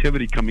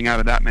creativity coming out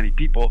of that many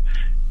people,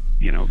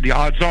 the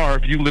odds are,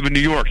 if you live in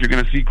New York, you're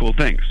going to see cool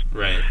things.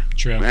 Right.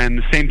 True. And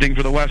the same thing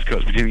for the West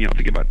Coast, between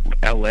think about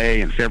L.A.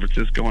 and San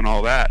Francisco and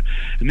all that,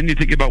 and then you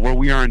think about where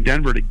we are in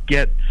Denver, to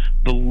get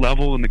the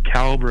level and the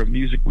caliber of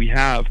music we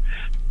have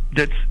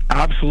that's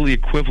absolutely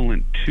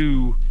equivalent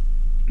to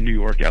New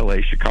York,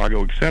 L.A.,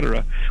 Chicago,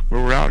 etc.,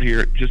 where we're out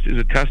here, just is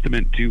a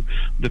testament to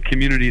the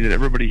community that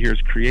everybody here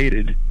has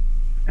created,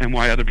 and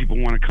why other people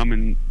want to come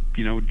and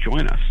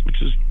join us,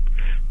 which is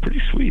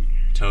pretty sweet.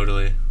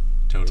 Totally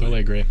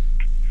agree.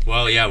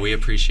 Well, yeah, we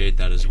appreciate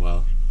that as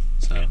well.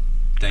 So,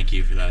 thank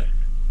you for that.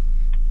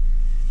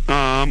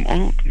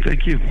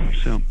 Thank you.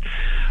 So, all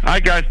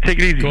right, guys, take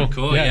it easy.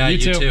 Cool. Yeah,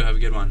 you too. Have a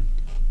good one.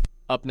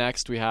 Up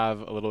next, we have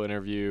a little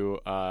interview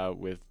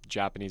with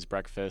Japanese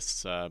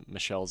Breakfast's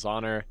Michelle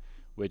Zauner,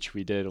 which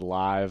we did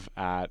live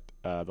at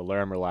the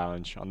Larimer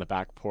Lounge on the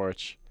back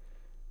porch.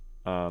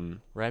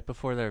 Right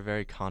before their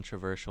very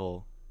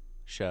controversial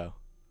show.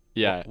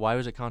 Yeah. Why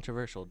was it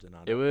controversial,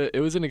 Donato? It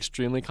was an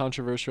extremely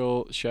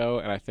controversial show,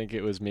 and I think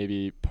it was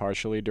maybe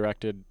partially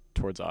directed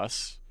towards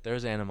us. There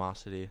was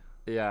animosity.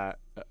 Yeah.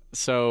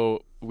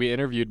 So we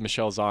interviewed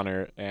Michelle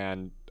Zauner,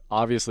 and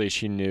obviously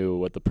she knew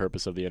what the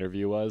purpose of the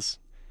interview was.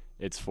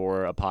 It's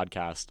for a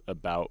podcast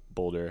about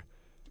Boulder.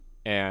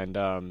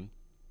 And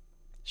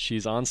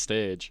she's on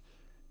stage,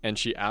 and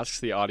she asks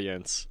the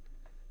audience,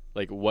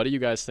 like, what do you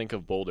guys think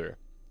of Boulder?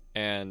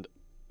 And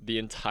the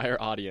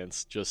entire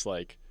audience just,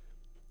 like,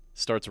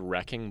 starts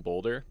wrecking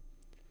Boulder.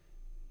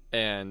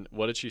 And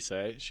what did she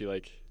say?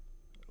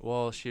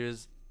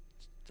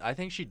 I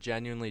think she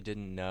genuinely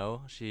didn't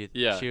know. She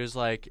was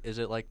like, is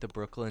it like the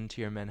Brooklyn to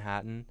your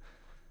Manhattan?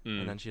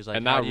 And then she's like,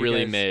 and that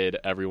really made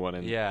everyone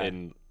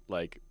in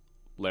like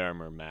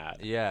Larimer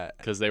mad. Yeah.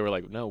 Because they were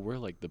like, no, we're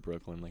like the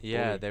Brooklyn. Like,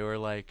 yeah, Boulder. they were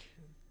like,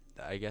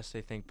 I guess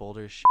they think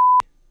Boulder's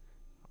shitty.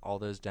 All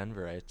those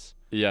Denverites.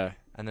 Yeah.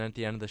 And then at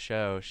the end of the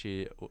show,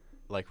 she,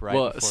 like,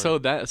 before. So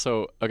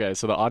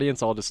the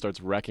audience all just starts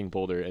wrecking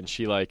Boulder, and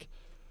she's like,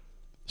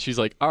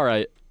 all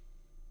right,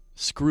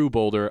 screw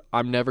Boulder.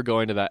 I'm never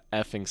going to that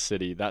effing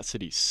city. That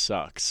city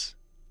sucks.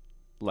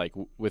 Like,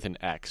 with an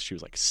X. She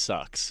was like,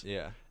 sucks.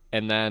 Yeah.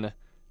 And then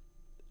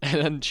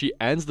she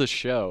ends the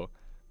show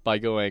by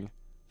going,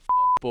 F***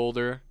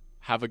 Boulder,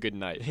 have a good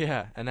night.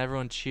 Yeah, and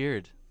everyone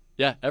cheered.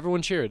 Yeah,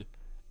 everyone cheered.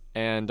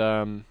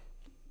 And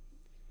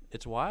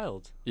it's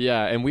wild.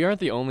 Yeah, and we aren't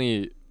the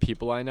only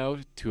people I know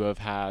to have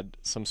had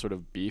some sort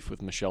of beef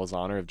with Michelle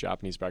Zauner of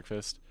Japanese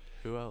Breakfast.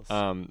 Who else?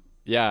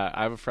 Yeah,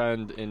 I have a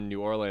friend in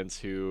New Orleans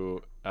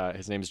who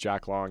his name's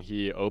Jack Long.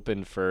 He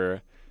opened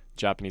for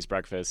Japanese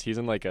Breakfast. He's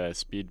in like a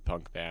speed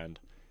punk band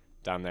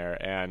down there,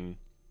 and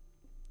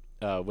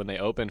when they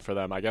opened for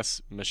them, I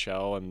guess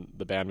Michelle and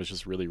the band was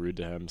just really rude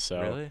to him. So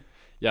really?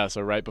 Yeah,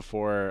 so right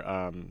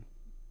before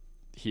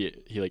he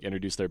like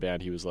introduced their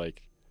band, he was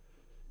like,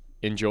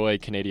 enjoy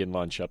Canadian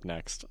lunch up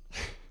next.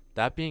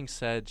 That being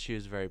said, she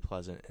was very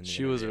pleasant.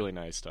 She was really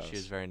nice to us. She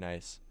was very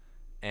nice.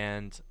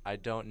 And I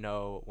don't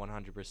know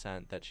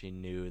 100% that she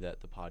knew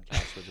that the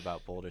podcast was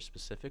about Boulder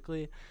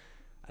specifically.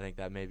 I think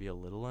that may be a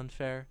little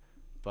unfair,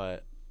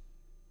 but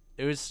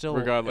it was still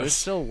regardless. It was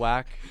still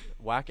whack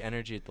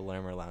energy at the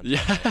Larimer Lounge.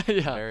 Yeah,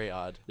 yeah. Very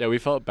odd. Yeah, we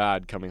felt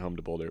bad coming home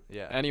to Boulder.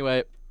 Yeah.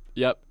 Anyway,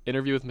 yep,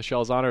 interview with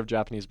Michelle Zauner of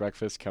Japanese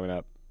Breakfast coming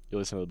up. You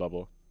listen to The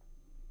Bubble.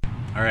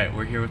 All right,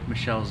 we're here with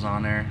Michelle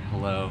Zauner.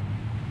 Hello,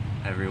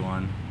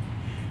 everyone.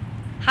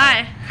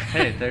 Hi.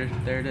 Hey,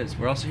 there it is.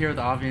 We're also here with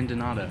Avi and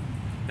Donato.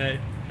 Hey.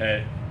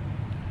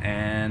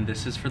 and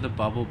this is for the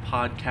Bubble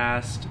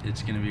podcast.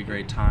 It's going to be a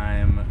great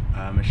time.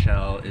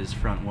 Michelle is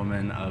front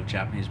woman of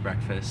Japanese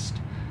Breakfast,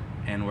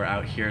 and we're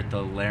out here at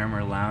the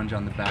Larimer Lounge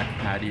on the back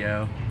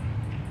patio.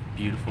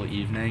 Beautiful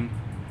evening.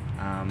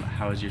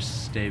 How has your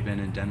stay been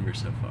in Denver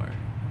so far?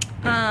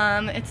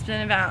 It's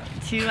been about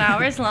 2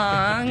 hours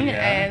long,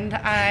 and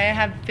I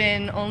have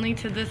been only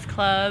to this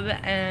club,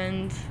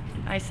 and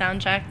I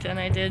sound checked, and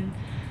I did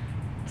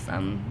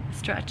some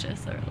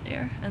stretches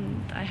earlier,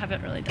 and I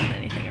haven't really done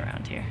anything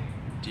around here.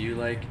 Do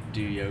you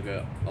do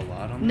yoga a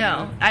lot on the No,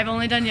 road? I've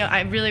only done yoga.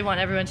 I really want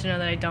everyone to know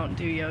that I don't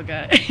do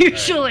yoga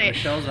usually. Right.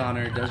 Michelle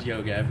Zauner does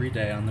yoga every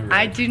day on the road.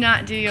 I do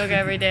not do yoga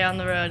every day on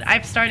the road.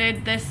 I've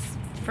started this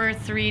for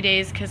 3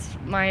 days because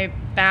my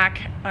back,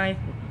 I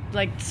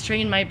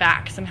strained my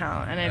back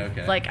somehow, and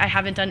I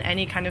haven't done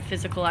any kind of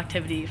physical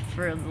activity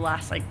for the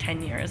last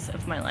 10 years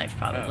of my life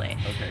probably.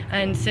 Oh, okay, cool.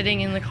 And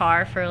sitting in the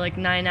car for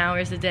 9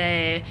 hours a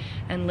day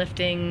and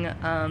lifting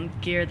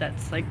gear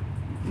that's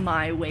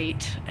my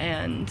weight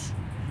and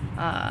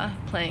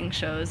playing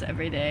shows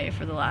every day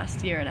for the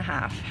last year and a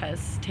half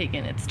has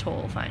taken its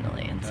toll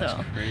finally. And That's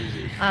so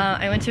crazy.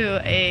 I went to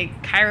a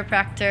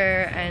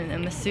chiropractor and a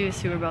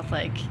masseuse who were both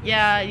like,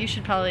 yeah, you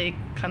should probably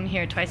come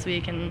here twice a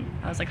week. And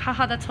I was like,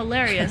 haha, that's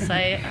hilarious.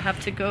 I have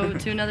to go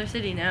to another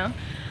city now.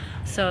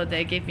 So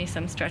they gave me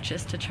some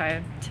stretches to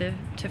try to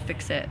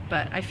fix it.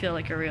 But I feel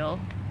like a real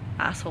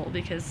asshole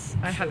because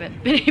I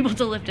haven't been able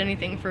to lift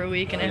anything for a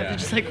week, and I have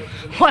to just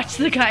watch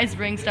the guys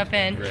bring stuff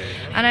in. Right.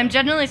 And I'm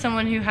generally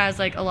someone who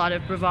has a lot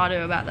of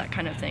bravado about that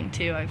kind of thing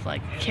too. I've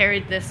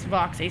carried this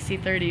Vox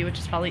AC30, which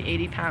is probably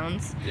 80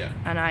 pounds,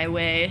 and I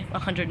weigh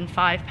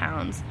 105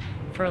 pounds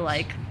for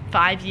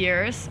 5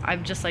 years.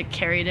 I've just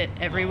carried it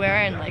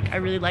everywhere, and I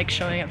really like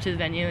showing up to the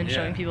venue and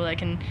showing people that I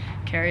can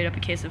carry it up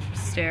a case of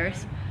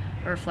stairs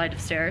or a flight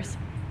of stairs.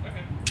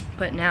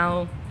 But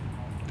now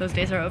those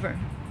days are over.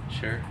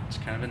 Sure. It's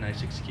kind of a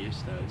nice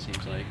excuse, though, it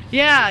seems like.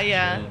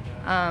 Yeah.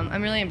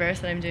 I'm really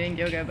embarrassed that I'm doing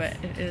yoga, but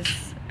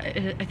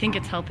I think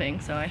it's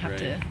helping, so I have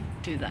to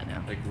do that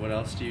now. What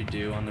else do you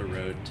do on the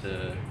road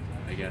to,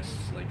 I guess,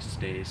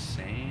 stay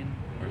sane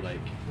or,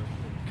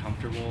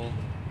 comfortable?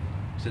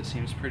 Because it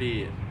seems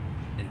pretty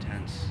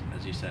intense,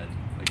 as you said,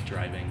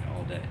 driving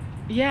all day.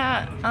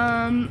 Yeah.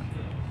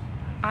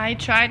 I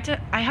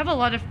have a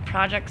lot of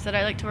projects that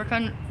I like to work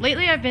on.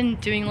 Lately I've been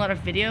doing a lot of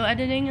video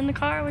editing in the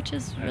car, which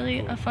is really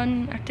a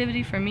fun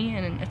activity for me,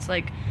 and it's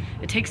it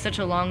takes such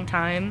a long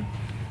time,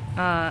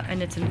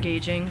 and it's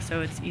engaging,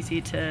 so it's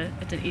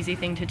an easy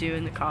thing to do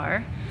in the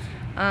car.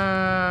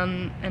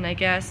 And I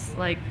guess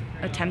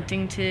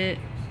attempting to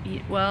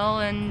eat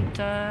well and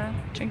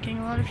drinking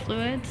a lot of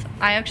fluids.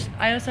 I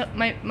also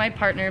my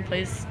partner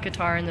plays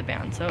guitar in the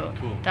band, so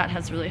that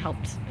has really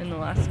helped in the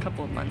last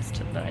couple of months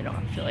that I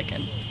don't feel like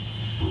I'm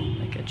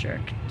a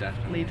jerk.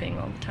 Definitely. Leaving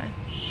all the time.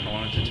 I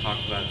wanted to talk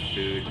about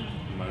food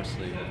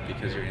mostly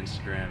because your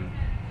Instagram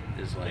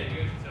is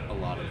a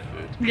lot of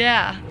food.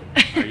 Yeah.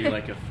 Are you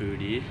a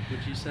foodie,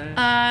 would you say?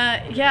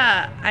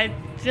 Yeah. I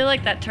feel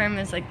like that term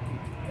is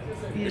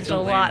used a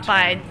lot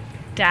by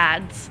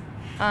dads.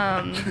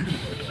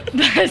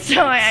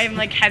 So I'm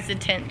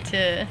hesitant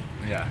to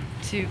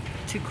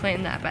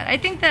claim that, but I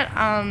think that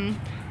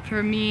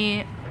for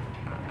me,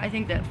 I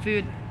think that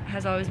food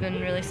has always been a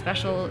really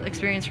special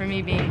experience for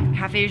me, being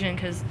half Asian,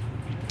 because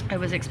I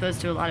was exposed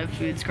to a lot of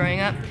foods growing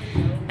up,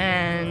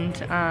 and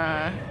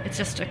it's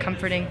just a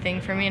comforting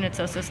thing for me, and it's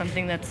also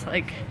something that's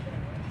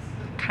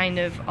kind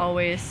of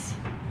always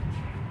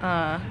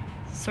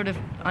sort of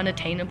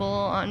unattainable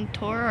on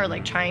tour, or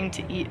trying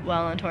to eat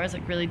well on tour is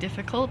really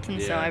difficult,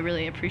 and so I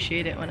really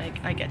appreciate it when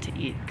I get to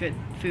eat good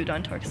food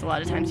on tour, because a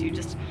lot of times you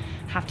just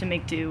have to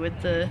make do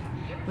with the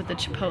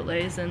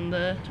Chipotles and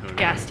the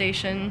gas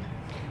station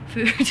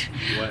food.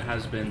 What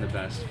has been the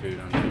best food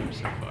on tour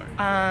so far?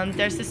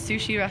 There's this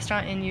sushi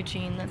restaurant in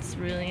Eugene that's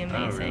really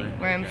amazing,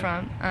 where I'm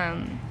from,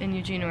 in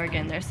Eugene,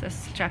 Oregon. There's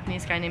this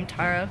Japanese guy named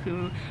Taro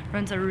who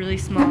runs a really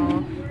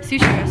small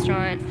sushi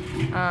restaurant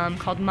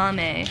called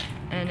Mame,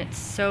 and it's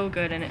so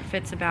good, and it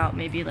fits about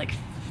maybe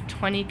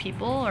 20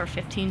 people or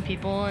 15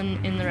 people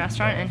in the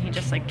restaurant, and he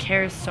just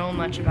cares so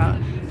much about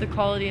the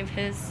quality of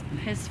his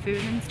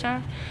food and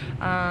stuff.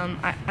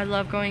 I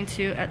love going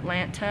to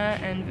Atlanta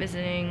and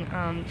visiting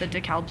the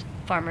DeKalb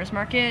Farmers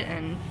Market,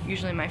 and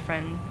usually my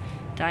friend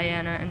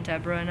Diana and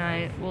Deborah and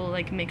I will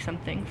make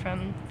something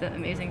from the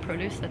amazing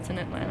produce that's in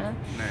Atlanta.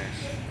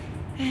 Nice.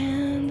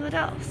 And what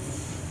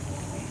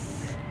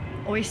else?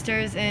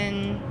 Oysters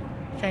in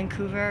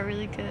Vancouver are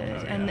really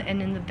good, and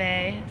in the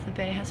Bay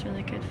has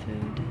really good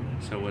food.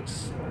 So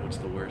what's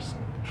the worst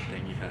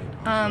thing you had?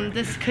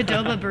 This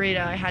Qdoba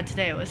burrito I had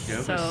today was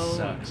so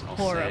sucks.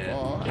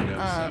 horrible.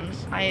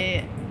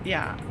 It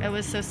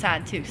was so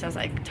sad too, because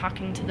I was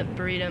talking to the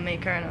burrito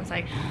maker, and I was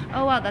like,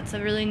 oh wow, that's a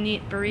really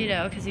neat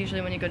burrito, because usually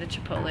when you go to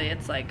Chipotle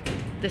it's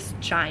this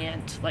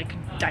giant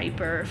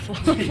diaper full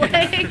of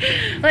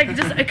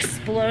just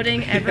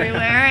exploding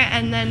everywhere,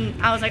 and then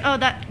I was like, oh,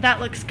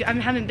 that looks good. I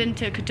haven't been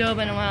to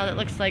Qdoba in a while. That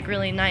looks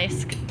really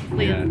nice,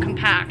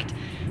 compact.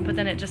 but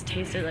then it just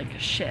tasted like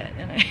shit,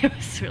 and it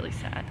was really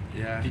sad.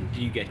 Yeah. Did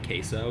you get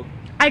queso?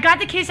 I got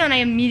the queso and I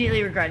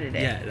immediately regretted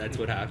it. Yeah, that's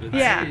what happens.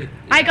 Yeah.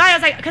 I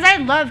was like, because I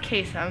love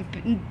queso. I'm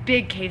a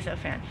big queso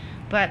fan.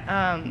 But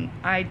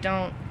I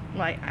don't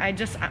like,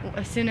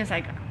 as soon as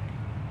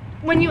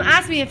when you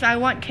ask me if I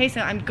want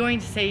queso, I'm going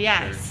to say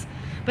yes. Sure.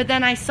 But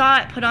then I saw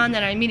it put on,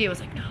 then I immediately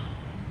was like, no.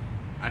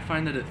 I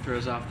find that it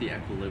throws off the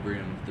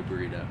equilibrium of the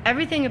burrito.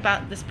 Everything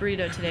about this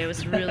burrito today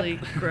was really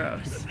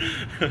gross.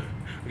 We're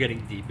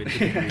getting deep into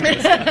the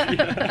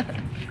burrito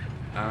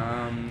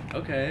stuff.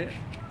 Okay.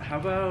 How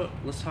about,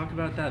 let's talk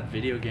about that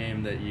video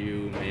game that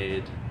you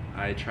made.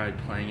 I tried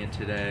playing it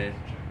today.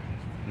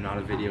 I'm not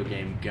a video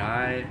game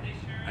guy.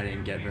 I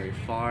didn't get very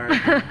far,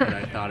 but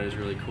I thought it was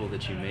really cool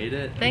that you made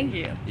it. Thank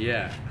you.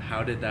 Yeah.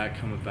 How did that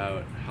come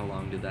about? How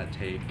long did that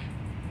take?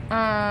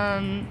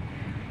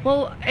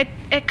 Well,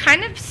 it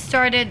kind of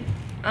started,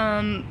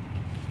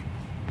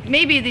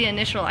 maybe the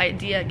initial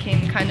idea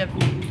came kind of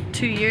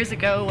 2 years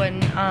ago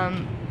when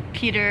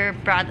Peter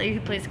Bradley, who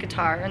plays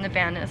guitar in the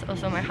band, is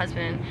also my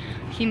husband.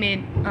 He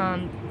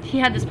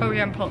had this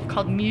program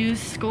called Muse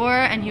Score,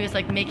 and he was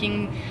like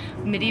making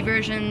MIDI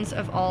versions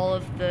of all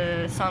of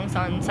the songs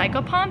on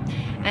Psychopomp,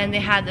 and they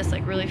had this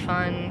like really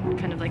fun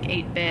kind of like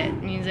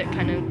 8-bit music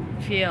kind of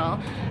feel.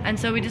 And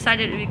so we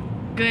decided it'd be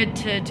good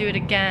to do it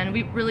again.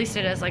 We released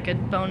it as like a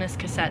bonus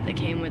cassette that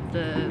came with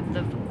the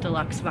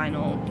deluxe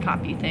vinyl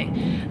copy thing.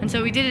 And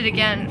so we did it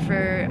again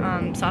for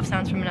Soft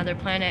Sounds from Another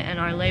Planet, and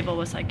our label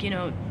was like,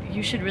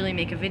 you should really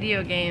make a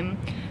video game,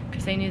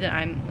 because they knew that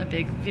I'm a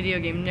big video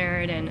game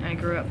nerd, and I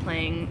grew up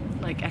playing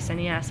like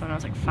SNES when I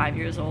was like 5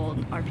 years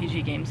old.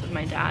 RPG games with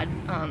my dad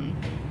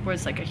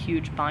was like a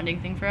huge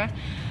bonding thing for us.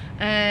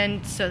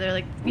 And so they're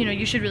like,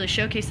 you should really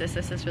showcase this.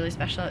 This is really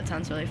special. It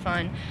sounds really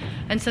fun.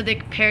 And so they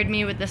paired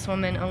me with this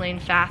woman, Elaine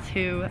Fath,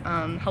 who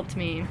helped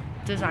me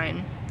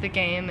design the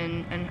game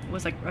and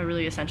was like a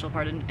really essential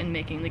part in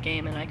making the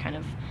game. And I kind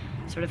of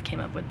sort of came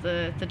up with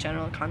the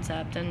general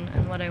concept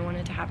and what I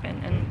wanted to happen.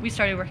 And we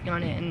started working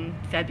on it in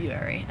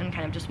February and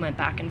kind of just went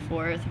back and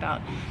forth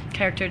about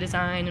character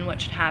design and what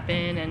should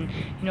happen and,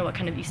 what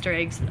kind of Easter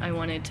eggs I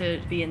wanted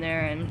to be in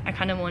there. And I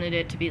kind of wanted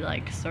it to be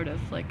like sort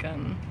of like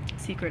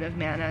Secret of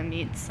Mana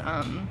meets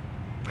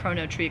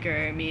Chrono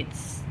Trigger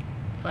meets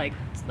like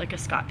a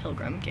Scott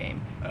Pilgrim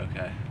game.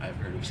 Okay, I've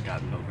heard of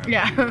Scott Pilgrim.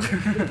 Yeah.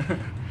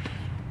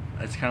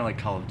 It's kind of like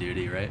Call of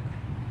Duty, right?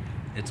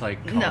 It's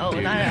like Call no, of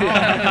Duty. not at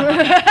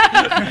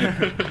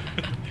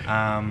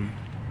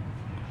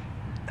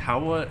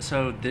all.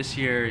 So this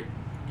year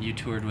you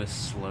toured with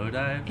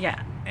Slowdive?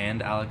 Yeah.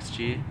 And Alex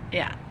G?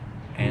 Yeah.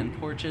 And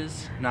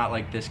Porches? Not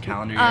like this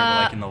calendar year,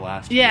 but like in the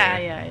last year.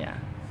 Yeah.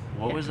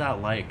 What was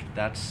that like?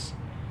 That's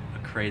a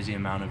crazy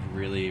amount of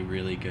really,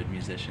 really good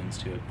musicians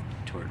to have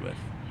toured with.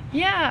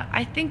 Yeah,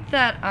 I think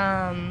that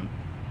I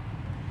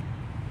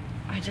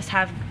just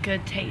have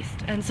good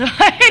taste, and so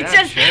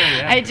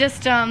I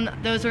just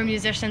those were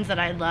musicians that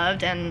I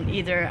loved and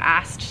either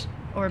asked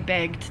or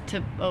begged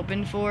to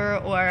open for,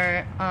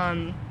 or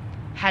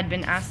had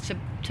been asked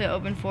to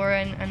open for,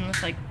 and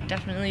was like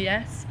definitely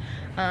yes.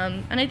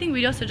 And I think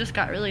we also just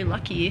got really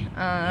lucky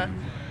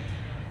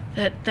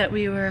that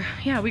we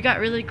got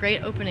really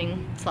great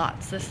opening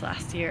slots this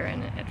last year,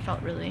 and it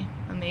felt really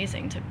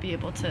amazing to be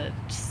able to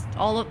just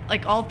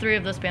all three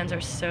of those bands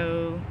are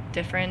so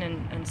different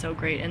and so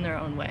great in their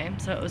own way.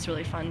 So it was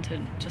really fun to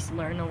just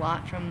learn a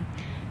lot from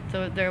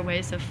their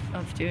ways of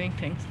doing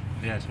things.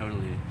 Yeah,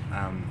 totally.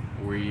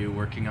 Were you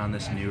working on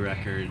this new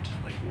record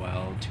like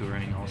while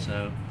touring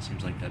also? It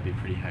seems like that'd be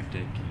pretty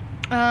hectic.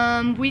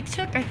 We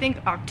took, I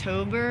think,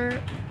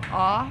 October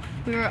off.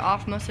 We were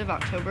off most of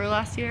October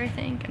last year, I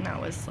think, and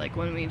that was like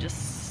when we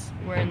just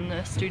were in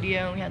the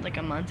studio, and we had like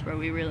a month where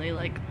we really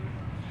like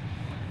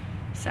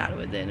sat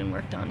with it and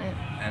worked on it.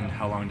 And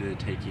how long did it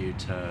take you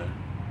to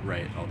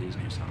write all these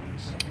new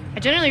songs? I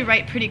generally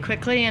write pretty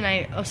quickly, and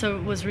I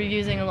also was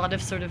reusing a lot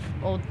of sort of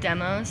old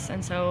demos,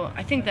 and so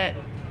I think that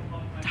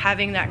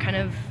having that kind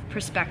of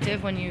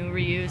perspective when you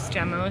reuse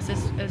demos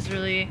is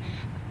really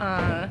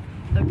a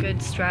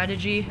good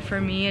strategy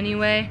for me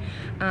anyway,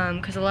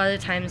 because a lot of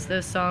the times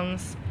those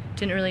songs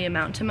didn't really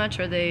amount to much,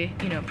 or they,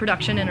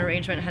 production and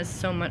arrangement has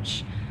so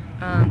much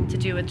to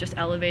do with just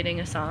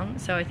elevating a song.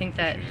 So I think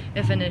that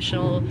if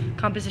initial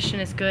composition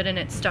is good and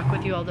it's stuck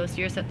with you all those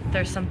years, that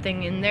there's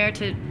something in there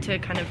to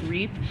kind of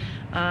reap,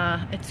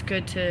 it's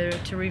good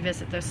to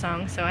revisit those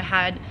songs. So I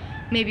had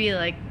maybe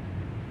like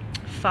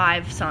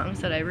 5 songs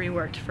that I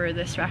reworked for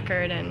this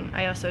record, and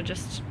I also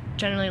just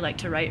generally like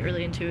to write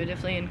really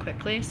intuitively and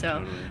quickly.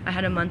 So I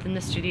had a month in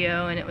the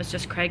studio, and it was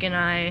just Craig and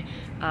I,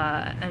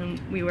 and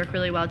we work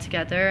really well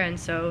together. And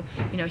so,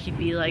 he'd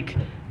be like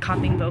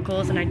comping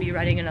vocals, and I'd be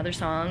writing another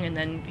song, and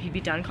then he'd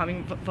be done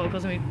comping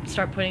vocals, and we'd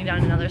start putting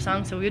down another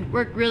song. So we'd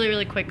work really,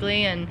 really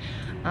quickly, and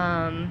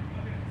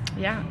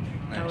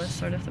that was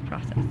sort of the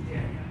process.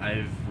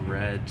 I've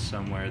read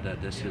somewhere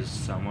that this is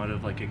somewhat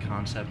of like a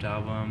concept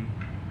album.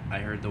 I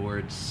heard the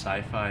word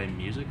sci-fi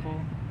musical.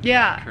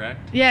 Yeah.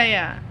 Correct?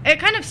 Yeah. It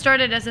kind of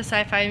started as a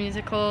sci-fi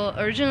musical.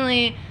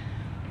 Originally,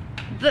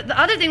 the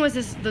other thing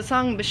was the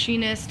song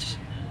Machinist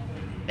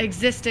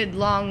existed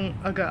long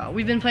ago.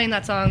 We've been playing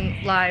that song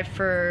live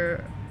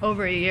for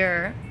over a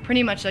year.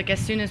 Pretty much like as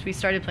soon as we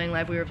started playing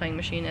live, we were playing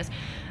Machinist,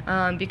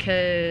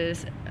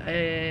 because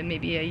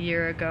maybe a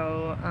year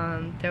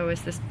ago there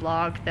was this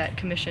blog that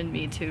commissioned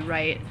me to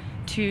write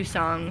 2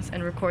 songs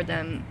and record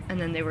them,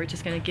 and then they were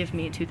just going to give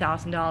me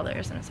 $2,000, and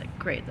I was like,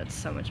 great, that's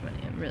so much money,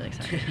 I'm really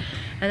excited.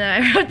 And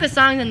then I wrote the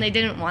songs and they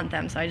didn't want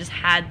them, so I just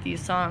had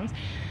these songs.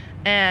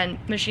 And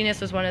Machinist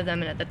was one of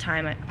them, and at the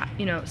time,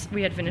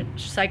 we had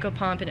finished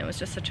Psychopomp, and it was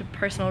just such a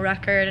personal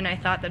record, and I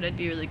thought that it'd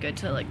be really good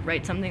to like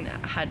write something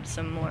that had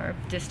some more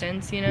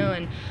distance,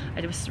 and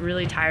I was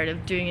really tired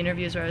of doing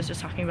interviews where I was just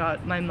talking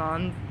about my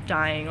mom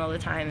dying all the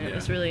time, and it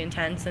was really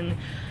intense, and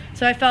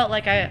so I felt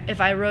like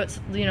if I wrote,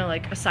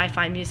 like a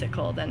sci-fi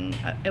musical, then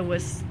I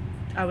was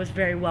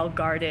very well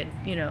guarded,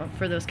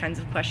 for those kinds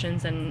of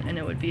questions, and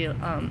it would be a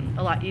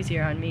lot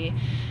easier on me.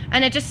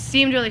 And it just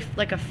seemed really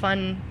like a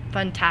fun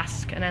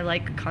task, and I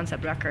like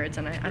concept records,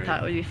 and I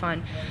thought it would be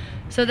fun.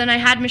 So then I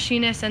had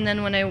Machinist, and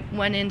then when I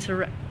went in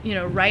to,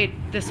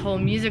 write this whole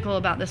musical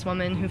about this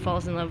woman who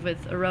falls in love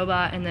with a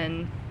robot and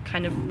then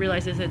kind of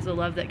realizes it's a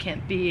love that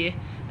can't be,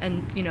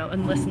 and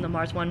enlists in the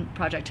Mars One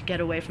project to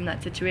get away from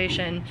that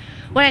situation.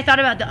 When I thought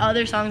about the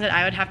other songs that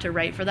I would have to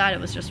write for that, it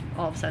was just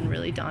all of a sudden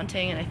really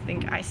daunting, and I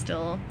think I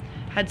still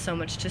had so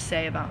much to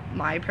say about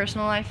my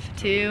personal life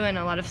too, and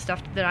a lot of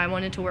stuff that I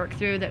wanted to work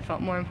through that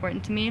felt more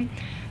important to me.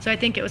 So I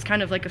think it was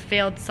kind of like a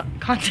failed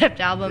concept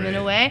album in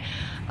a way.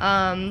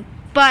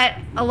 But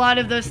a lot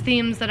of those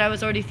themes that I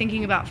was already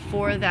thinking about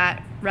for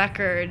that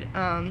record,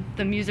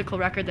 the musical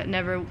record that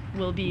never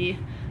will be,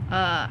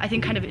 I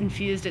think kind of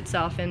infused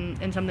itself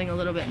in something a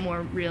little bit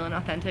more real and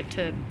authentic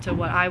to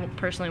what I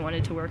personally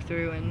wanted to work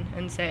through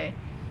and say.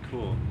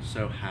 Cool.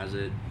 So has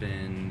it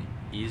been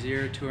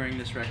easier touring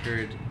this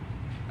record,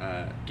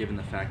 given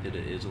the fact that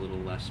it is a little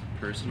less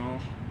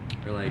personal?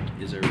 Or like,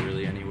 is there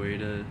really any way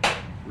to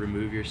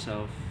remove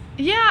yourself?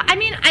 Yeah, I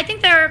mean, I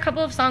think there are a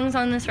couple of songs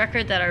on this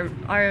record that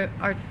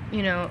are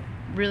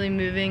really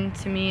moving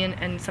to me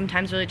and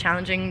sometimes really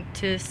challenging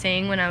to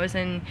sing. When I was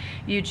in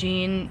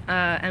Eugene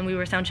and we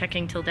were sound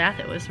checking Till Death,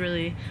 it was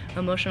really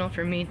emotional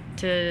for me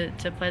to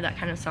play that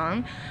kind of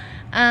song.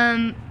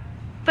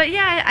 But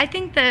yeah, I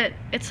think that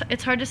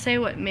it's hard to say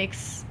what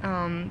makes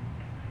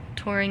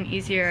touring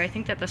easier. I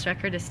think that this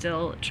record is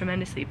still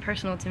tremendously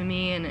personal to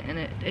me, and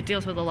it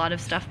deals with a lot of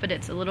stuff, but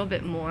it's a little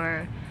bit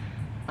more,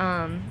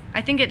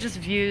 I think it just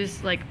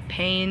views like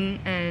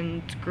pain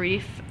and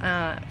grief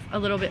a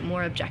little bit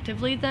more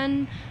objectively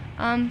than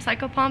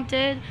Psychopomp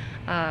did.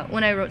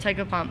 When I wrote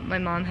Psychopomp, my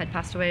mom had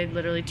passed away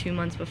literally 2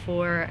 months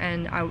before,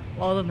 and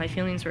all of my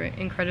feelings were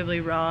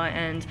incredibly raw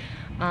and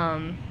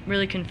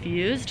really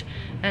confused.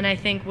 And I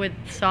think with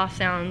Soft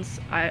Sounds,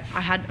 I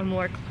had a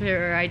more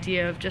clearer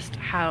idea of just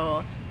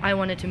how I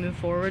wanted to move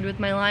forward with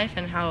my life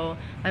and how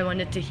I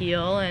wanted to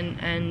heal,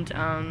 and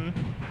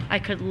I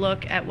could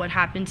look at what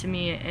happened to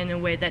me in a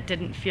way that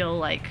didn't feel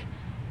like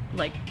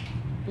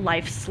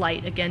life's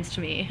slight against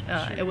me.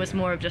 It was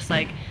more of just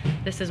like,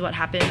 this is what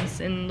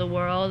happens in the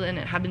world, and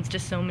it happens to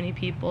so many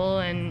people,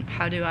 and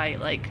how do I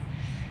like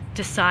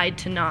decide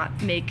to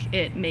not make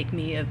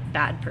me a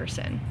bad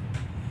person?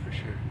 For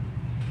sure.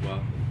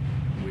 Well,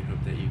 we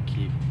hope that you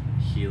keep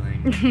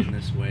healing in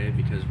this way,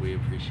 because we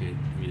appreciate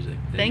the music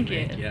that Thank you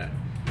you. make. Yeah.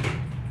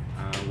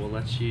 We'll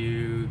let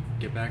you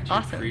get back to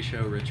your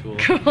pre-show ritual.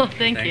 Cool,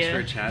 thanks you.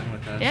 for chatting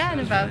with us. Yeah,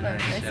 no problem.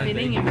 Nice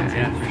meeting you.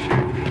 Yeah, for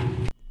sure.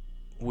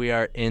 We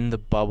are in the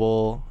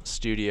Bubble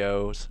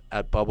Studios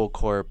at Bubble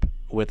Corp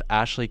with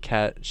Ashley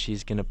Kett.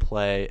 She's going to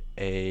play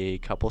a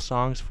couple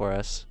songs for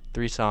us,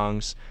 3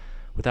 songs.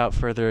 Without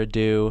further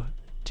ado,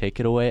 take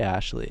it away,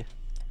 Ashley.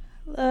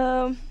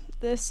 Hello.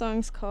 This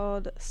song's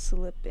called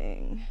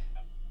Slipping.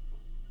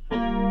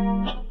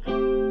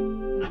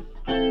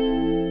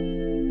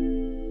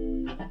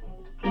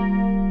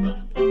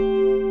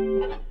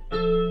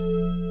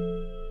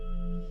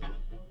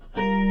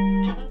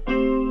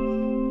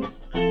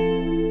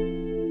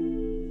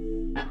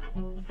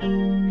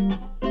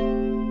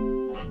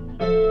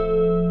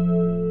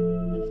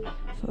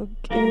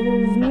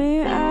 Forgive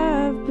me,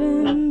 I've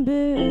been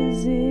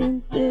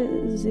busy.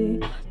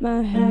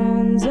 My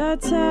hands are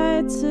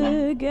tied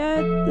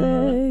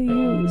together,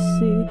 you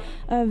see.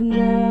 I've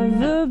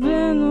never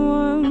been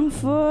one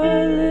for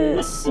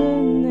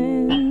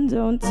listening.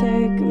 Don't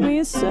take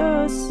me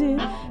so seriously.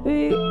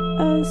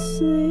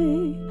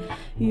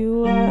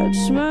 You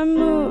watch my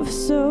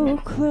moves so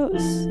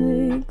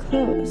closely.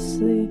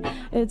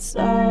 It's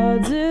all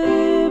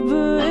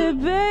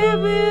deliberate,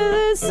 baby,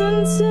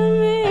 listen to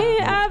me.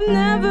 I've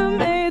never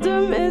made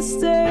a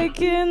mistake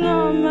in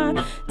all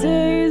my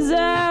days.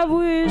 I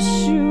wish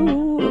you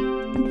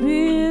would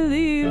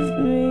believe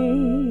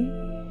me.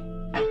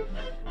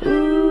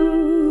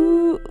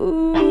 Ooh, ooh,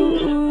 ooh.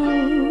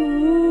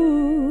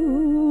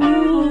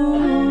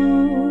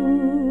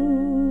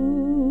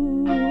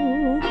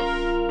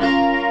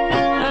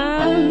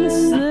 I'm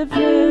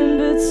slipping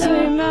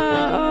between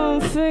my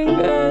own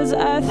fingers.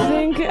 I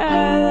think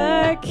I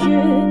like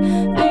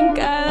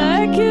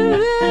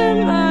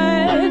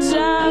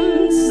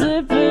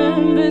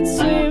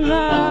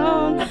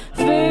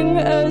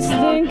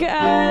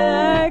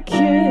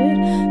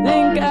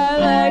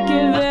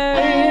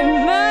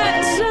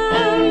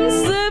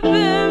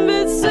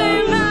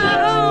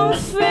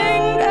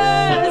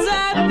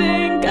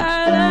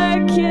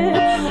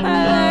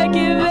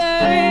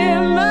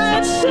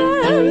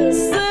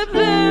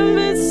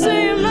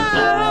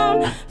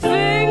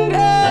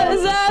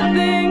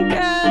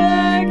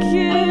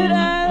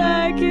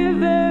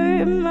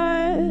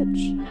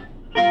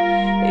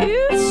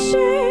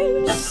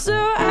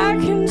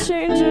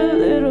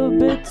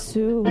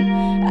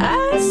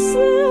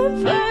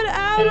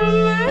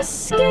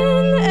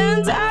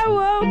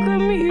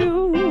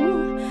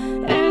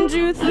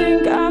you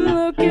think I'm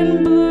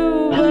looking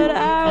blue, but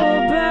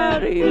how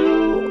about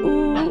you?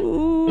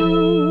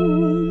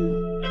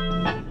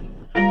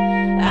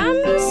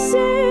 I'm the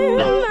same,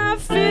 my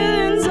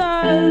feelings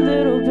are a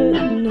little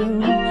bit new.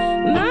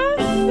 My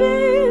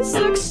face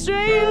looks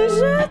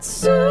stranger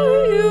to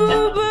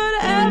you, but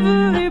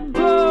every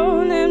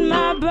bone in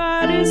my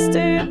body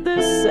stayed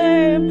the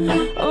same,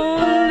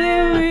 only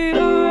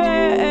rearranged.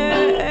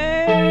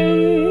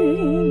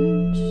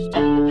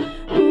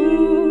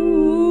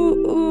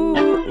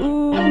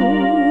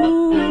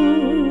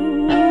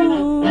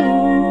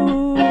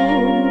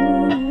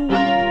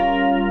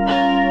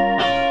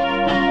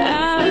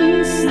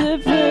 I'm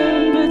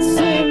slipping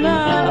between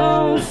my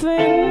own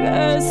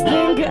fingers.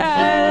 Think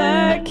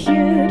I like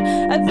it.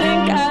 I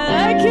think I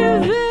like it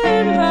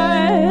very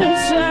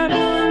much.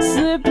 I'm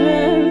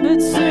slipping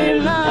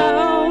between my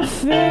own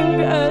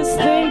fingers.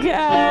 Think I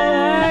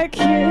like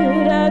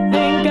it. I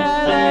think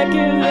I like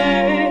it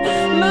very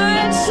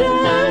much.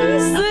 I'm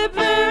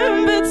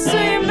slipping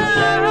between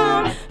my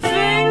own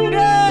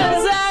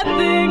fingers. I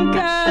think I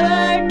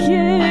like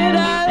it. I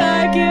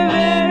like it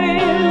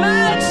very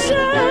much.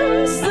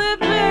 I'm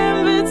slipping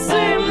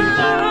between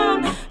my own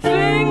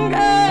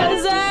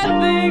fingers. I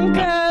think I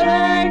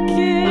like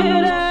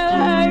it. I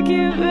like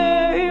it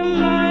very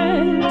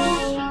much.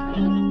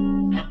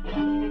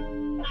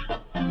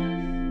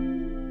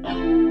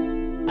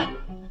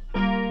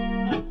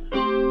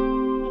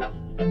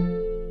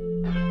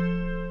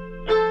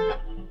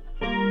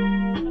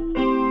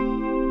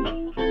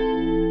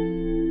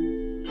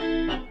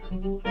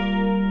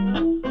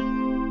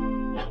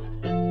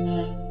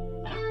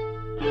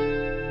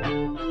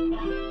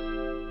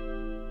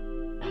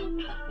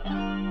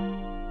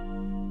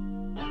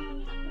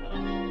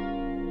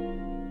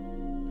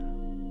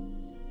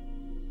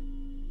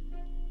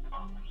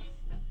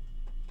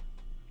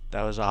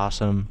 That was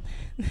awesome.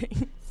 Do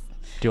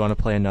you want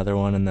to play another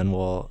one and then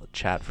we'll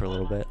chat for a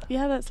little bit?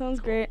 Yeah, that sounds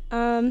great.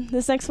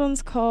 This next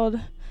one's called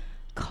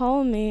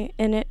Call Me,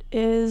 and it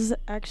is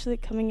actually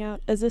coming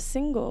out as a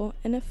single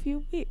in a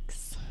few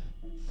weeks.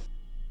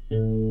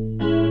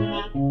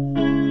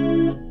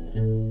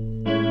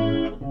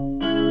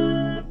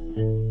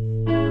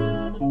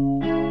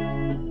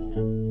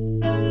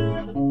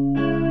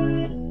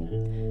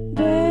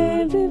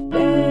 Baby,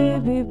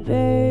 baby,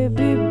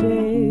 baby,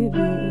 baby,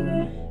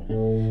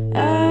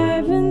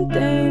 I've been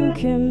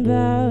thinking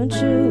about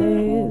you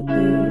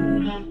lately,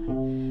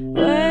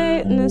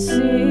 waiting to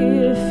see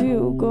if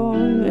you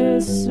gon'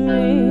 miss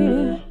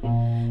me.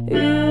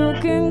 You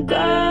can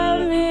call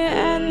me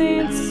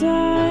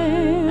anytime.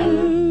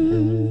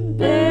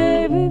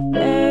 Baby,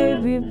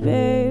 baby,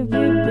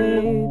 baby,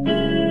 baby,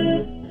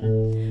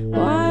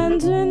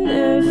 wondering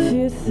if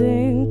you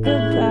think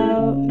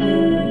about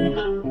me,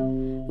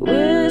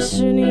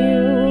 wishing you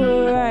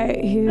were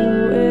right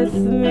here with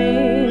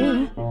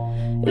me.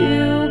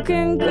 You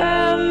can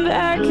come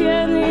back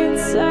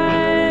anytime.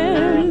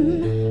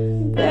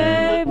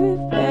 Baby,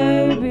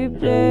 baby,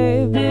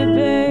 baby,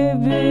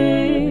 baby,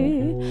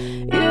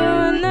 you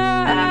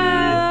know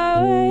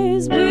I'll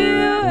always be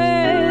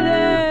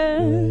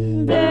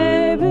waiting.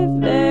 Baby,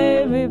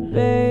 baby,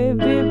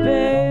 baby,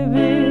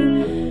 baby,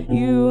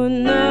 you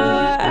know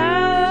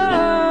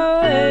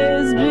I'll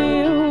always be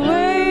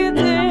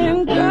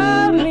waiting.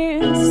 Call me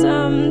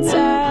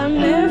sometime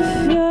if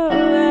you're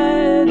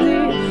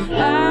ready.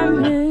 I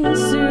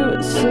miss you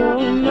so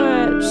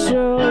much,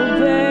 oh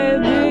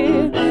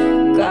baby.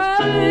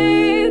 Call me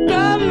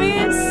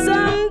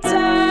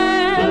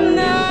sometime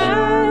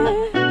now.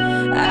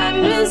 I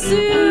miss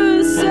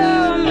you so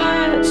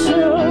much,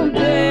 oh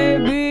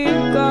baby.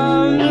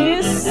 Call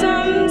me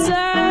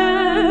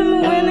sometime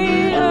when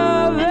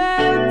you're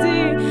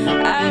ready.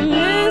 I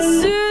miss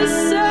you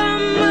so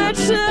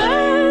much. La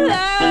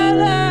la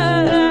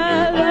la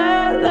la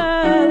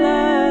la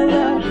la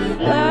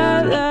la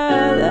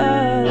la la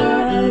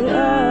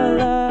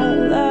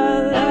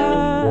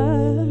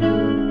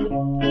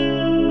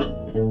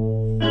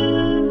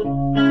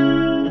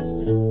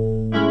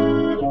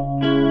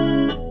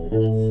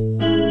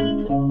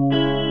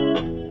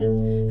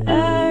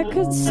I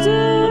could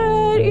still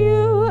write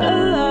you a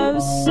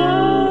love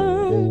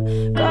song.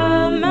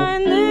 Call my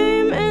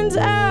name and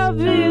I'll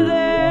be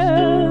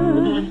there.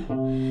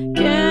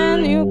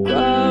 Can you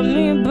call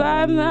me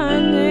by my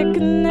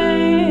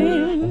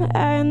nickname?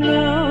 I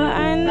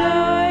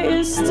know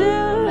you're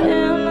still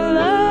in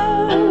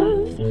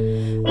love.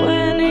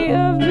 When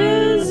you're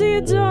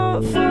busy,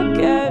 don't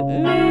forget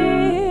me.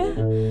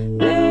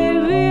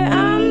 Baby,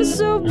 I'm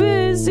so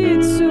busy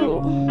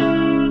too.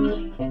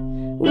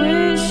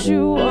 Wish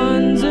you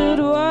wondered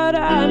what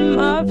I'm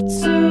up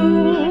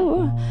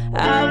to.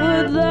 I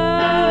would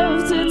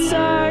love to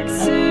talk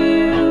to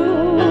you.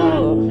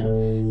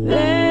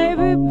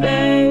 Baby,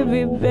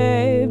 baby,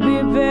 baby,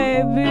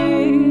 baby,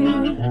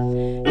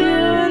 you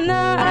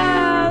know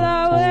I'll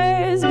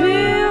always be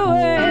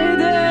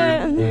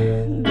waiting.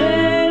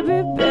 Baby,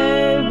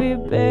 baby,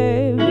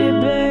 baby,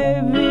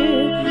 baby,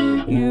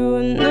 you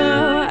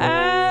know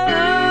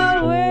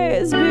I'll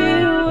always be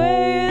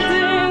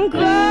waiting.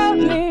 Call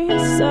me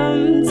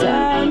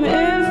sometime.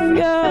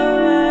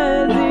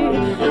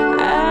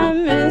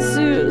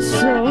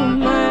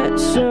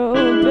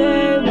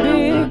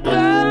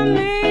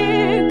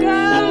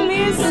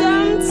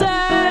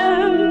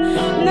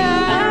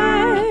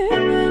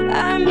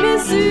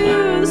 miss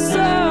you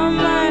so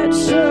much.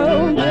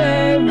 Oh,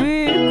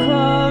 baby,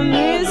 call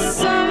me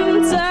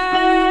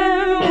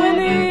sometime when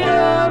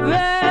you're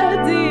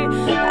ready.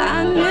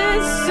 I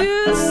miss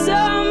you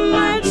so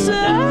much.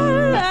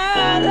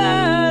 La, la,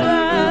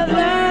 la,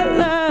 la,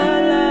 la,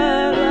 la,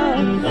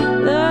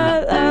 la,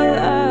 la,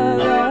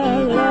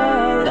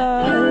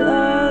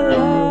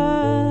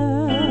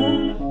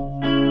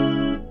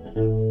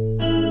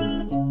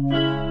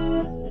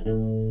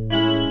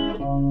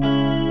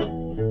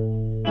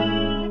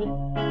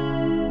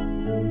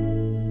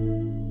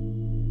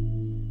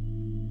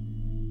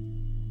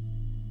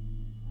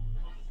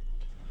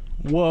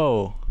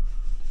 Whoa.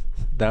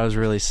 That was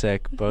really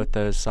sick. Both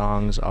those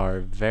songs are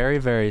very,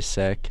 very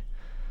sick.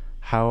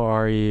 How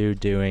are you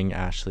doing,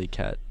 Ashley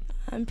Kett?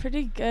 I'm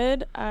pretty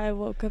good. I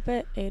woke up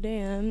at 8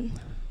 a.m.,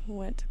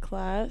 went to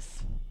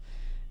class.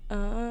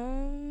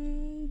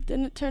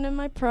 Didn't turn in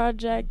my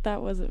project.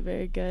 That wasn't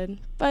very good.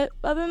 But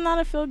other than that,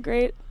 I feel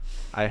great.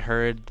 I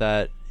heard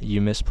that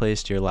you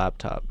misplaced your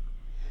laptop.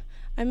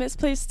 I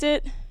misplaced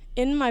it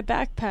in my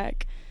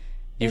backpack.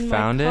 You in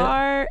found my it?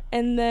 car,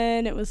 and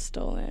then it was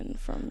stolen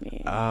from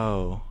me.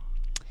 Oh,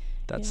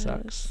 that Yes,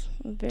 sucks.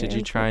 very Did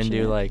you try and do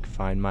unfortunate. like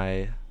Find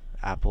My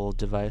Apple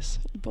device?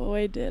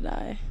 Boy, did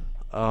I.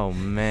 Oh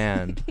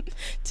man.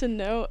 To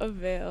no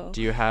avail.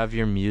 Do you have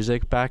your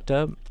music backed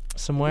up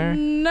somewhere?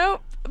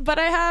 Nope, but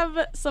I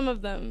have some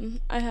of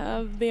them. I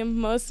have the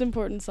most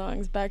important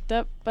songs backed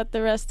up, but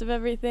the rest of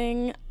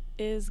everything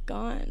is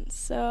gone.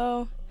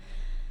 So,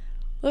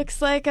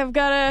 looks like I've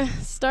got to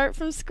start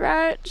from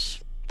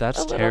scratch. That's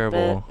a little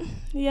terrible. bit.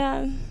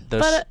 Yeah.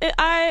 Those- But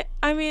I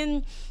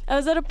mean, I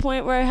was at a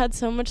point where I had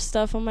so much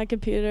stuff on my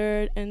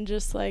computer and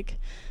just like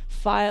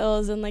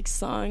files and like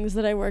songs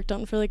that I worked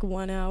on for like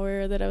 1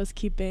 hour that I was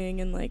keeping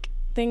and like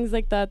things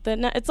like that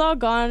it's all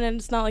gone, and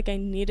it's not like I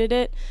needed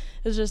it.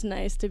 It was just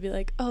nice to be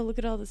like, oh, look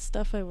at all this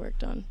stuff I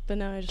worked on. But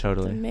now I just have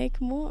Totally. to make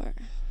more.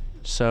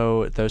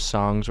 So those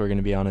songs were going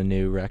to be on a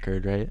new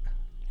record, right?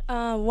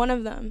 One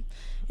of them,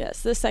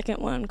 yes, the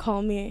second one,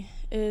 Call Me,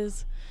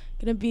 is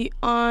gonna be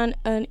on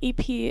an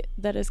EP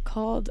that is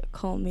called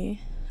Call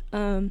Me.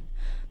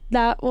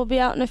 That will be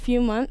out in a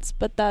few months,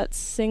 but that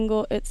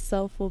single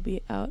itself will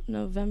be out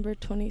November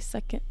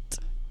 22nd.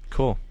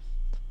 Cool.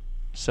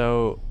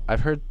 So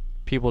I've heard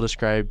people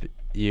describe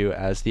you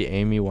as the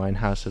Amy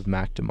Winehouse of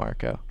Mac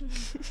DeMarco.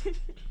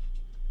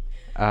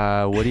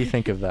 What do you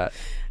think of that?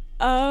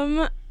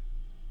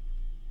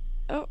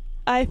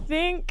 I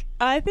think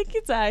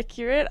it's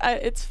accurate.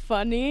 It's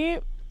funny,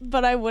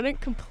 but I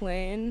wouldn't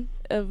complain.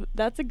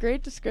 That's a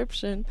great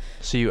description.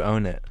 So you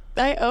own it.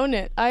 I own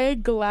it. I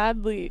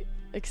gladly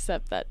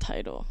accept that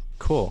title.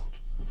 Cool.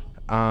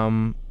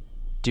 Do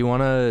you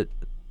want to...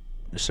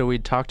 So we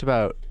talked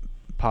about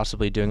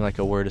possibly doing like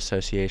a word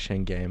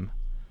association game.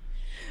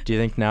 Do you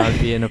think now would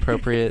be an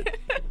appropriate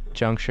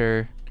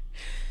juncture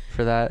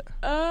for that?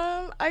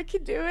 I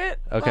could do it.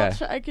 Okay.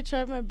 I could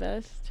try my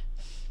best.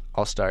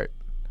 I'll start.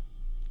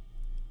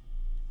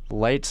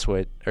 Light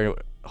switch... Or,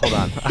 hold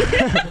on.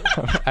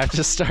 I have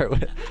to start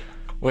with...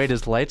 Wait,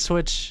 is light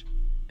switch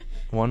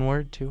one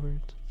word, 2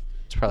 words?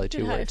 It's probably You 2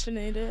 could words.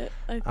 hyphenate it,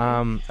 I think.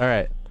 All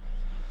right.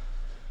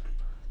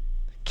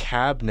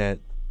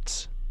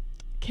 Cabinets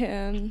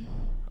Can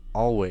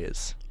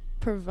always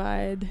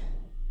provide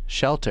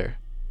shelter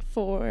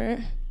for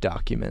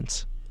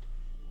documents.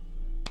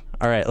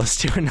 All right, let's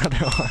do another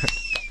one.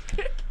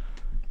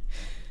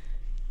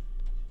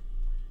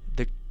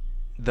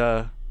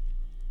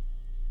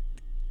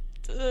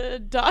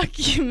 The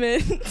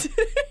document.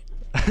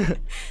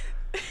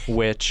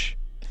 which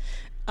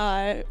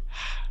I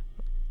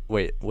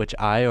which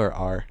I or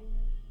are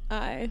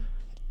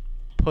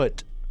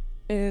put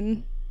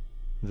in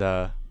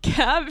the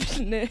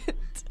cabinet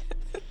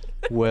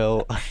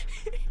will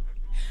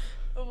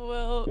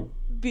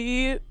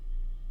be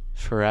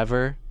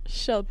forever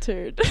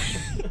sheltered.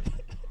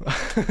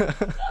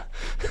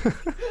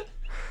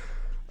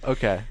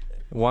 Okay.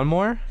 One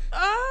more?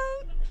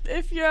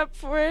 If you're up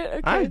for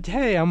it, okay.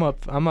 Hey, I'm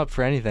up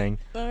for anything.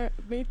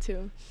 Me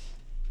too.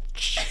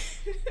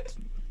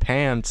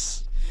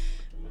 Pants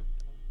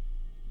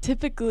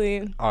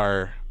Typically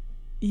are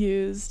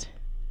used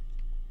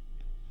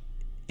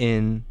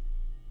in...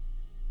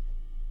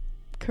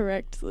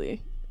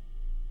 correctly.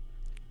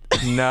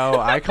 No,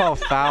 I call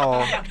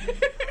foul.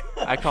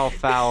 I call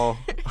foul.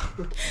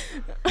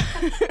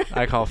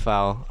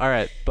 All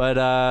right,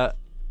 but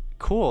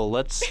cool.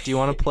 Do you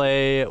want to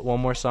play one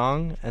more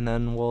song and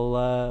then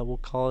we'll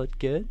call it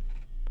good?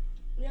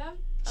 Yeah.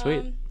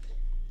 Sweet.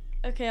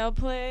 Okay, I'll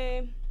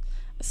play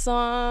a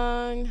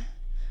song.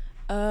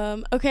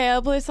 I'll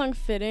play a song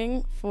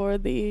fitting for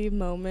the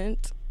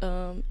moment.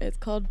 It's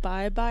called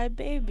Bye Bye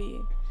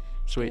Baby.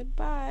 Sweet.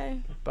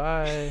 Goodbye.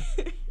 Bye.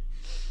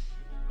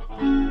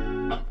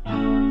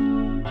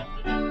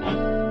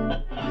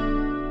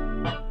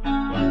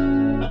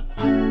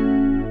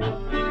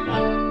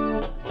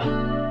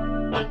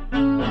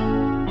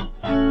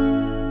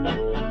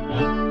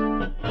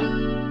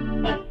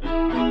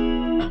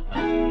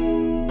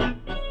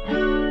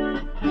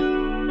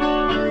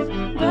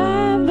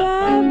 Bye bye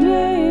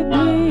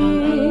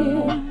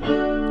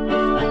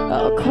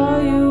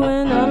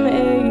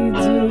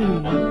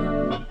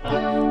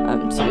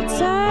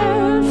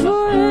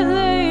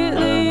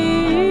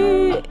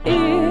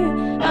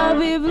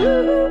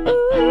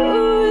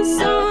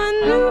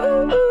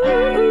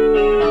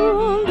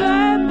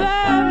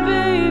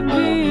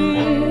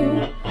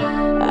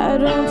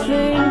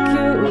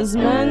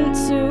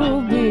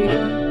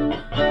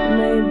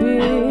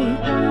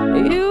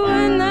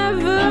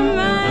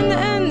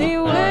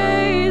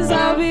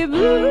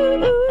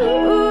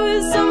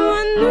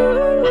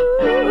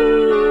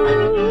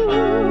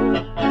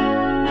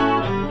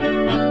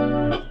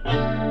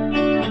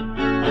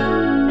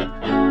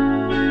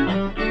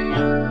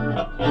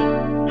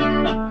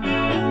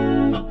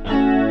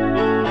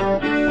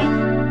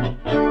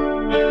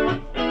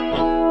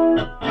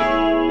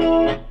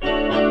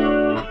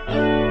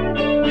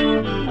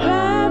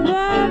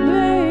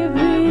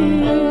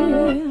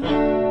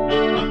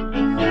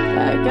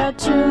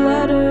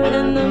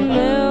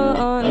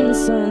on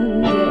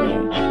Sunday.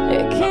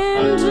 It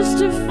came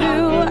just a few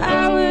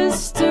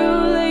hours too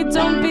late.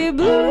 Don't be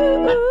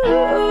blue, it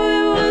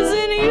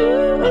wasn't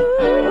you.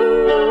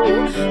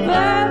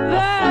 Bye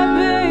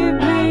bye,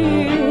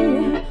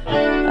 baby.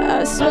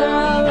 I swear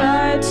I'll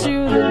write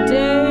you the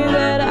day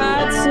that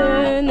I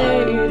turn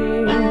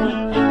 80.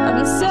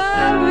 I'm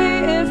sorry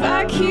if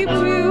I keep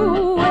you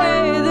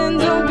away, then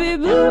don't be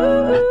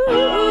blue,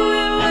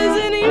 it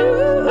wasn't you.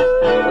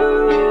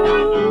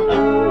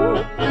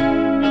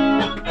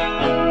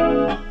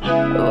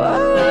 What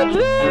we've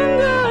been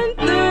going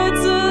through,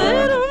 it's a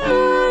little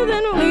more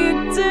than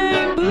weekday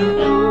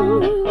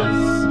blues.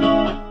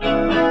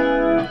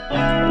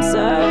 I'm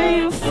sorry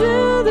you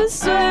feel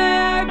this way,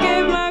 I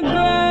gave my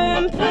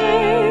growing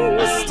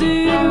pains to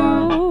you.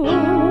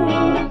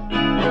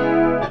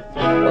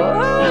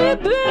 What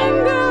we've been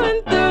going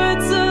through,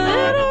 it's a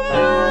little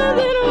more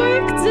than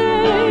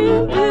weekday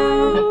blues.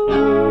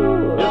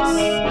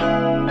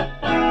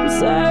 I'm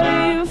sorry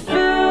you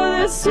feel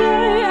this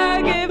way,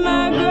 I gave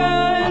my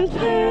growing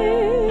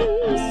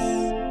pains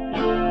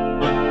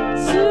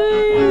to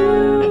you.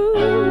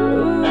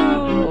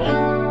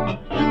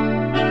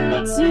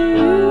 To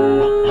you.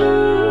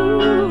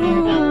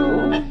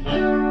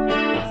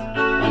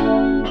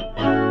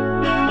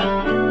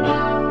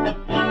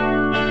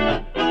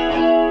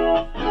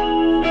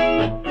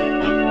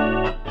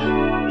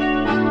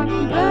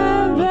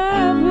 Bye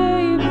bye,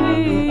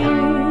 baby.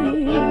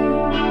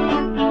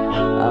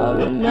 I'll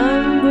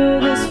remember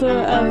this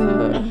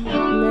forever.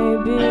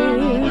 Maybe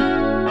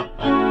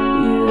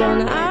you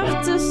don't have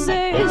to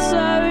say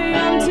sorry,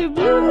 I'm too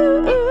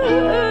blue.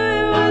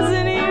 It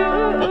wasn't you.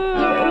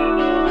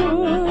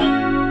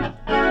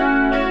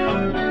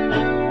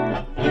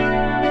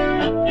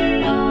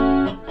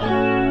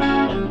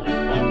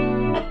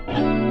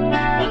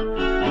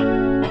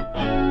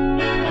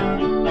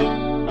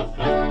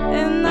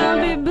 And I'll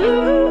be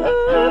blue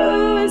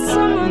with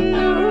someone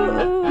new.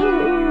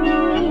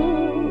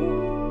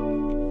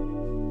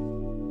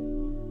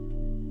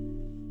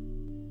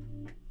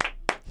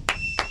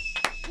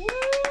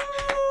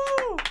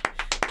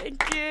 Thank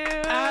you.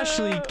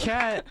 Ashley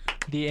Kett,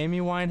 the Amy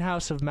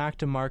Winehouse of Mac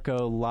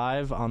DeMarco,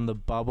 live on the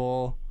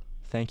Bubble.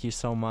 Thank you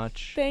so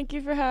much. Thank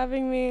you for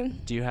having me.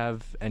 Do you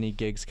have any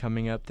gigs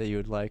coming up that you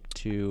would like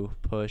to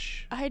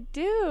push? I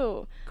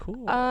do.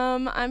 Cool.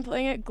 I'm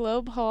playing at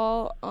Globe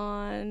Hall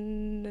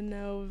on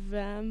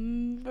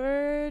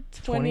November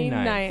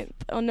 29th.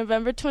 On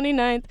November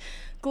 29th,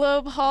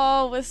 Globe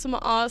Hall with some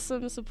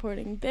awesome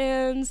supporting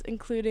bands,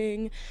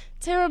 including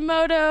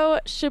Terremoto,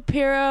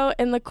 Shapiro,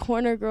 and the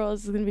Corner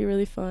Girls. It's going to be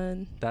really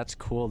fun. That's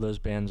cool. Those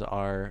bands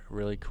are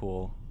really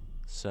cool.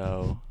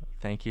 So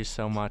thank you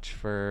so much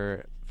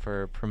for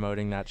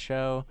promoting that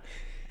show.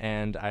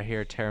 And I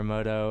hear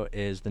Terremoto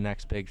is the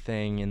next big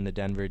thing in the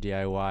Denver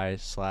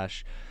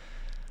DIY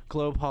 /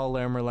 Globe Hall,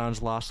 Larimer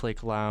Lounge, Lost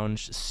Lake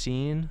Lounge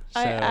scene.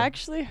 So, I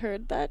actually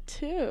heard that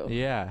too.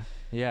 Yeah.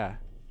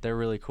 They're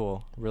really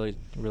cool. Really,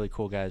 really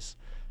cool guys.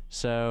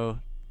 So,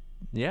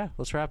 yeah,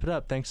 let's wrap it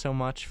up. Thanks so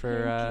much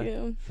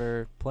for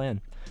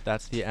playing.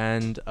 That's the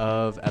end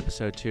of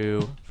episode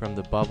 2 from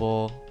The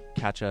Bubble.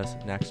 Catch us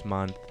next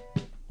month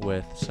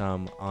with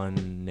some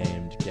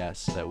unnamed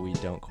guests that we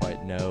don't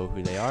quite know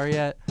who they are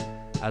yet.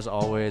 As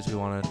always, we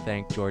want to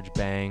thank George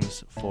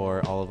Bangs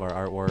for all of our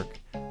artwork.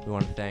 We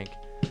want to thank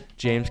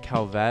James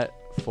Calvett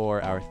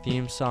for our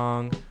theme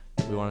song.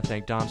 We want to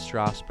thank Don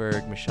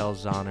Strasburg, Michelle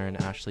Zauner,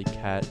 and Ashley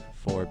Kett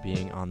for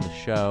being on the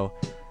show.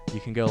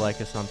 You can go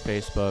like us on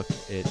Facebook.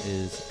 It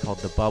is called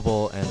The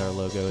Bubble, and our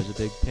logo is a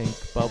big pink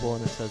bubble,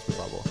 and it says The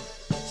Bubble.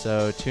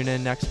 So tune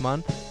in next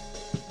month.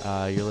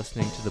 You're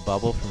listening to The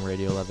Bubble from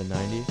Radio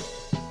 1190.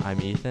 I'm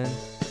Ethan.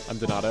 I'm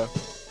Donato.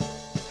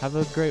 Have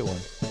a great one.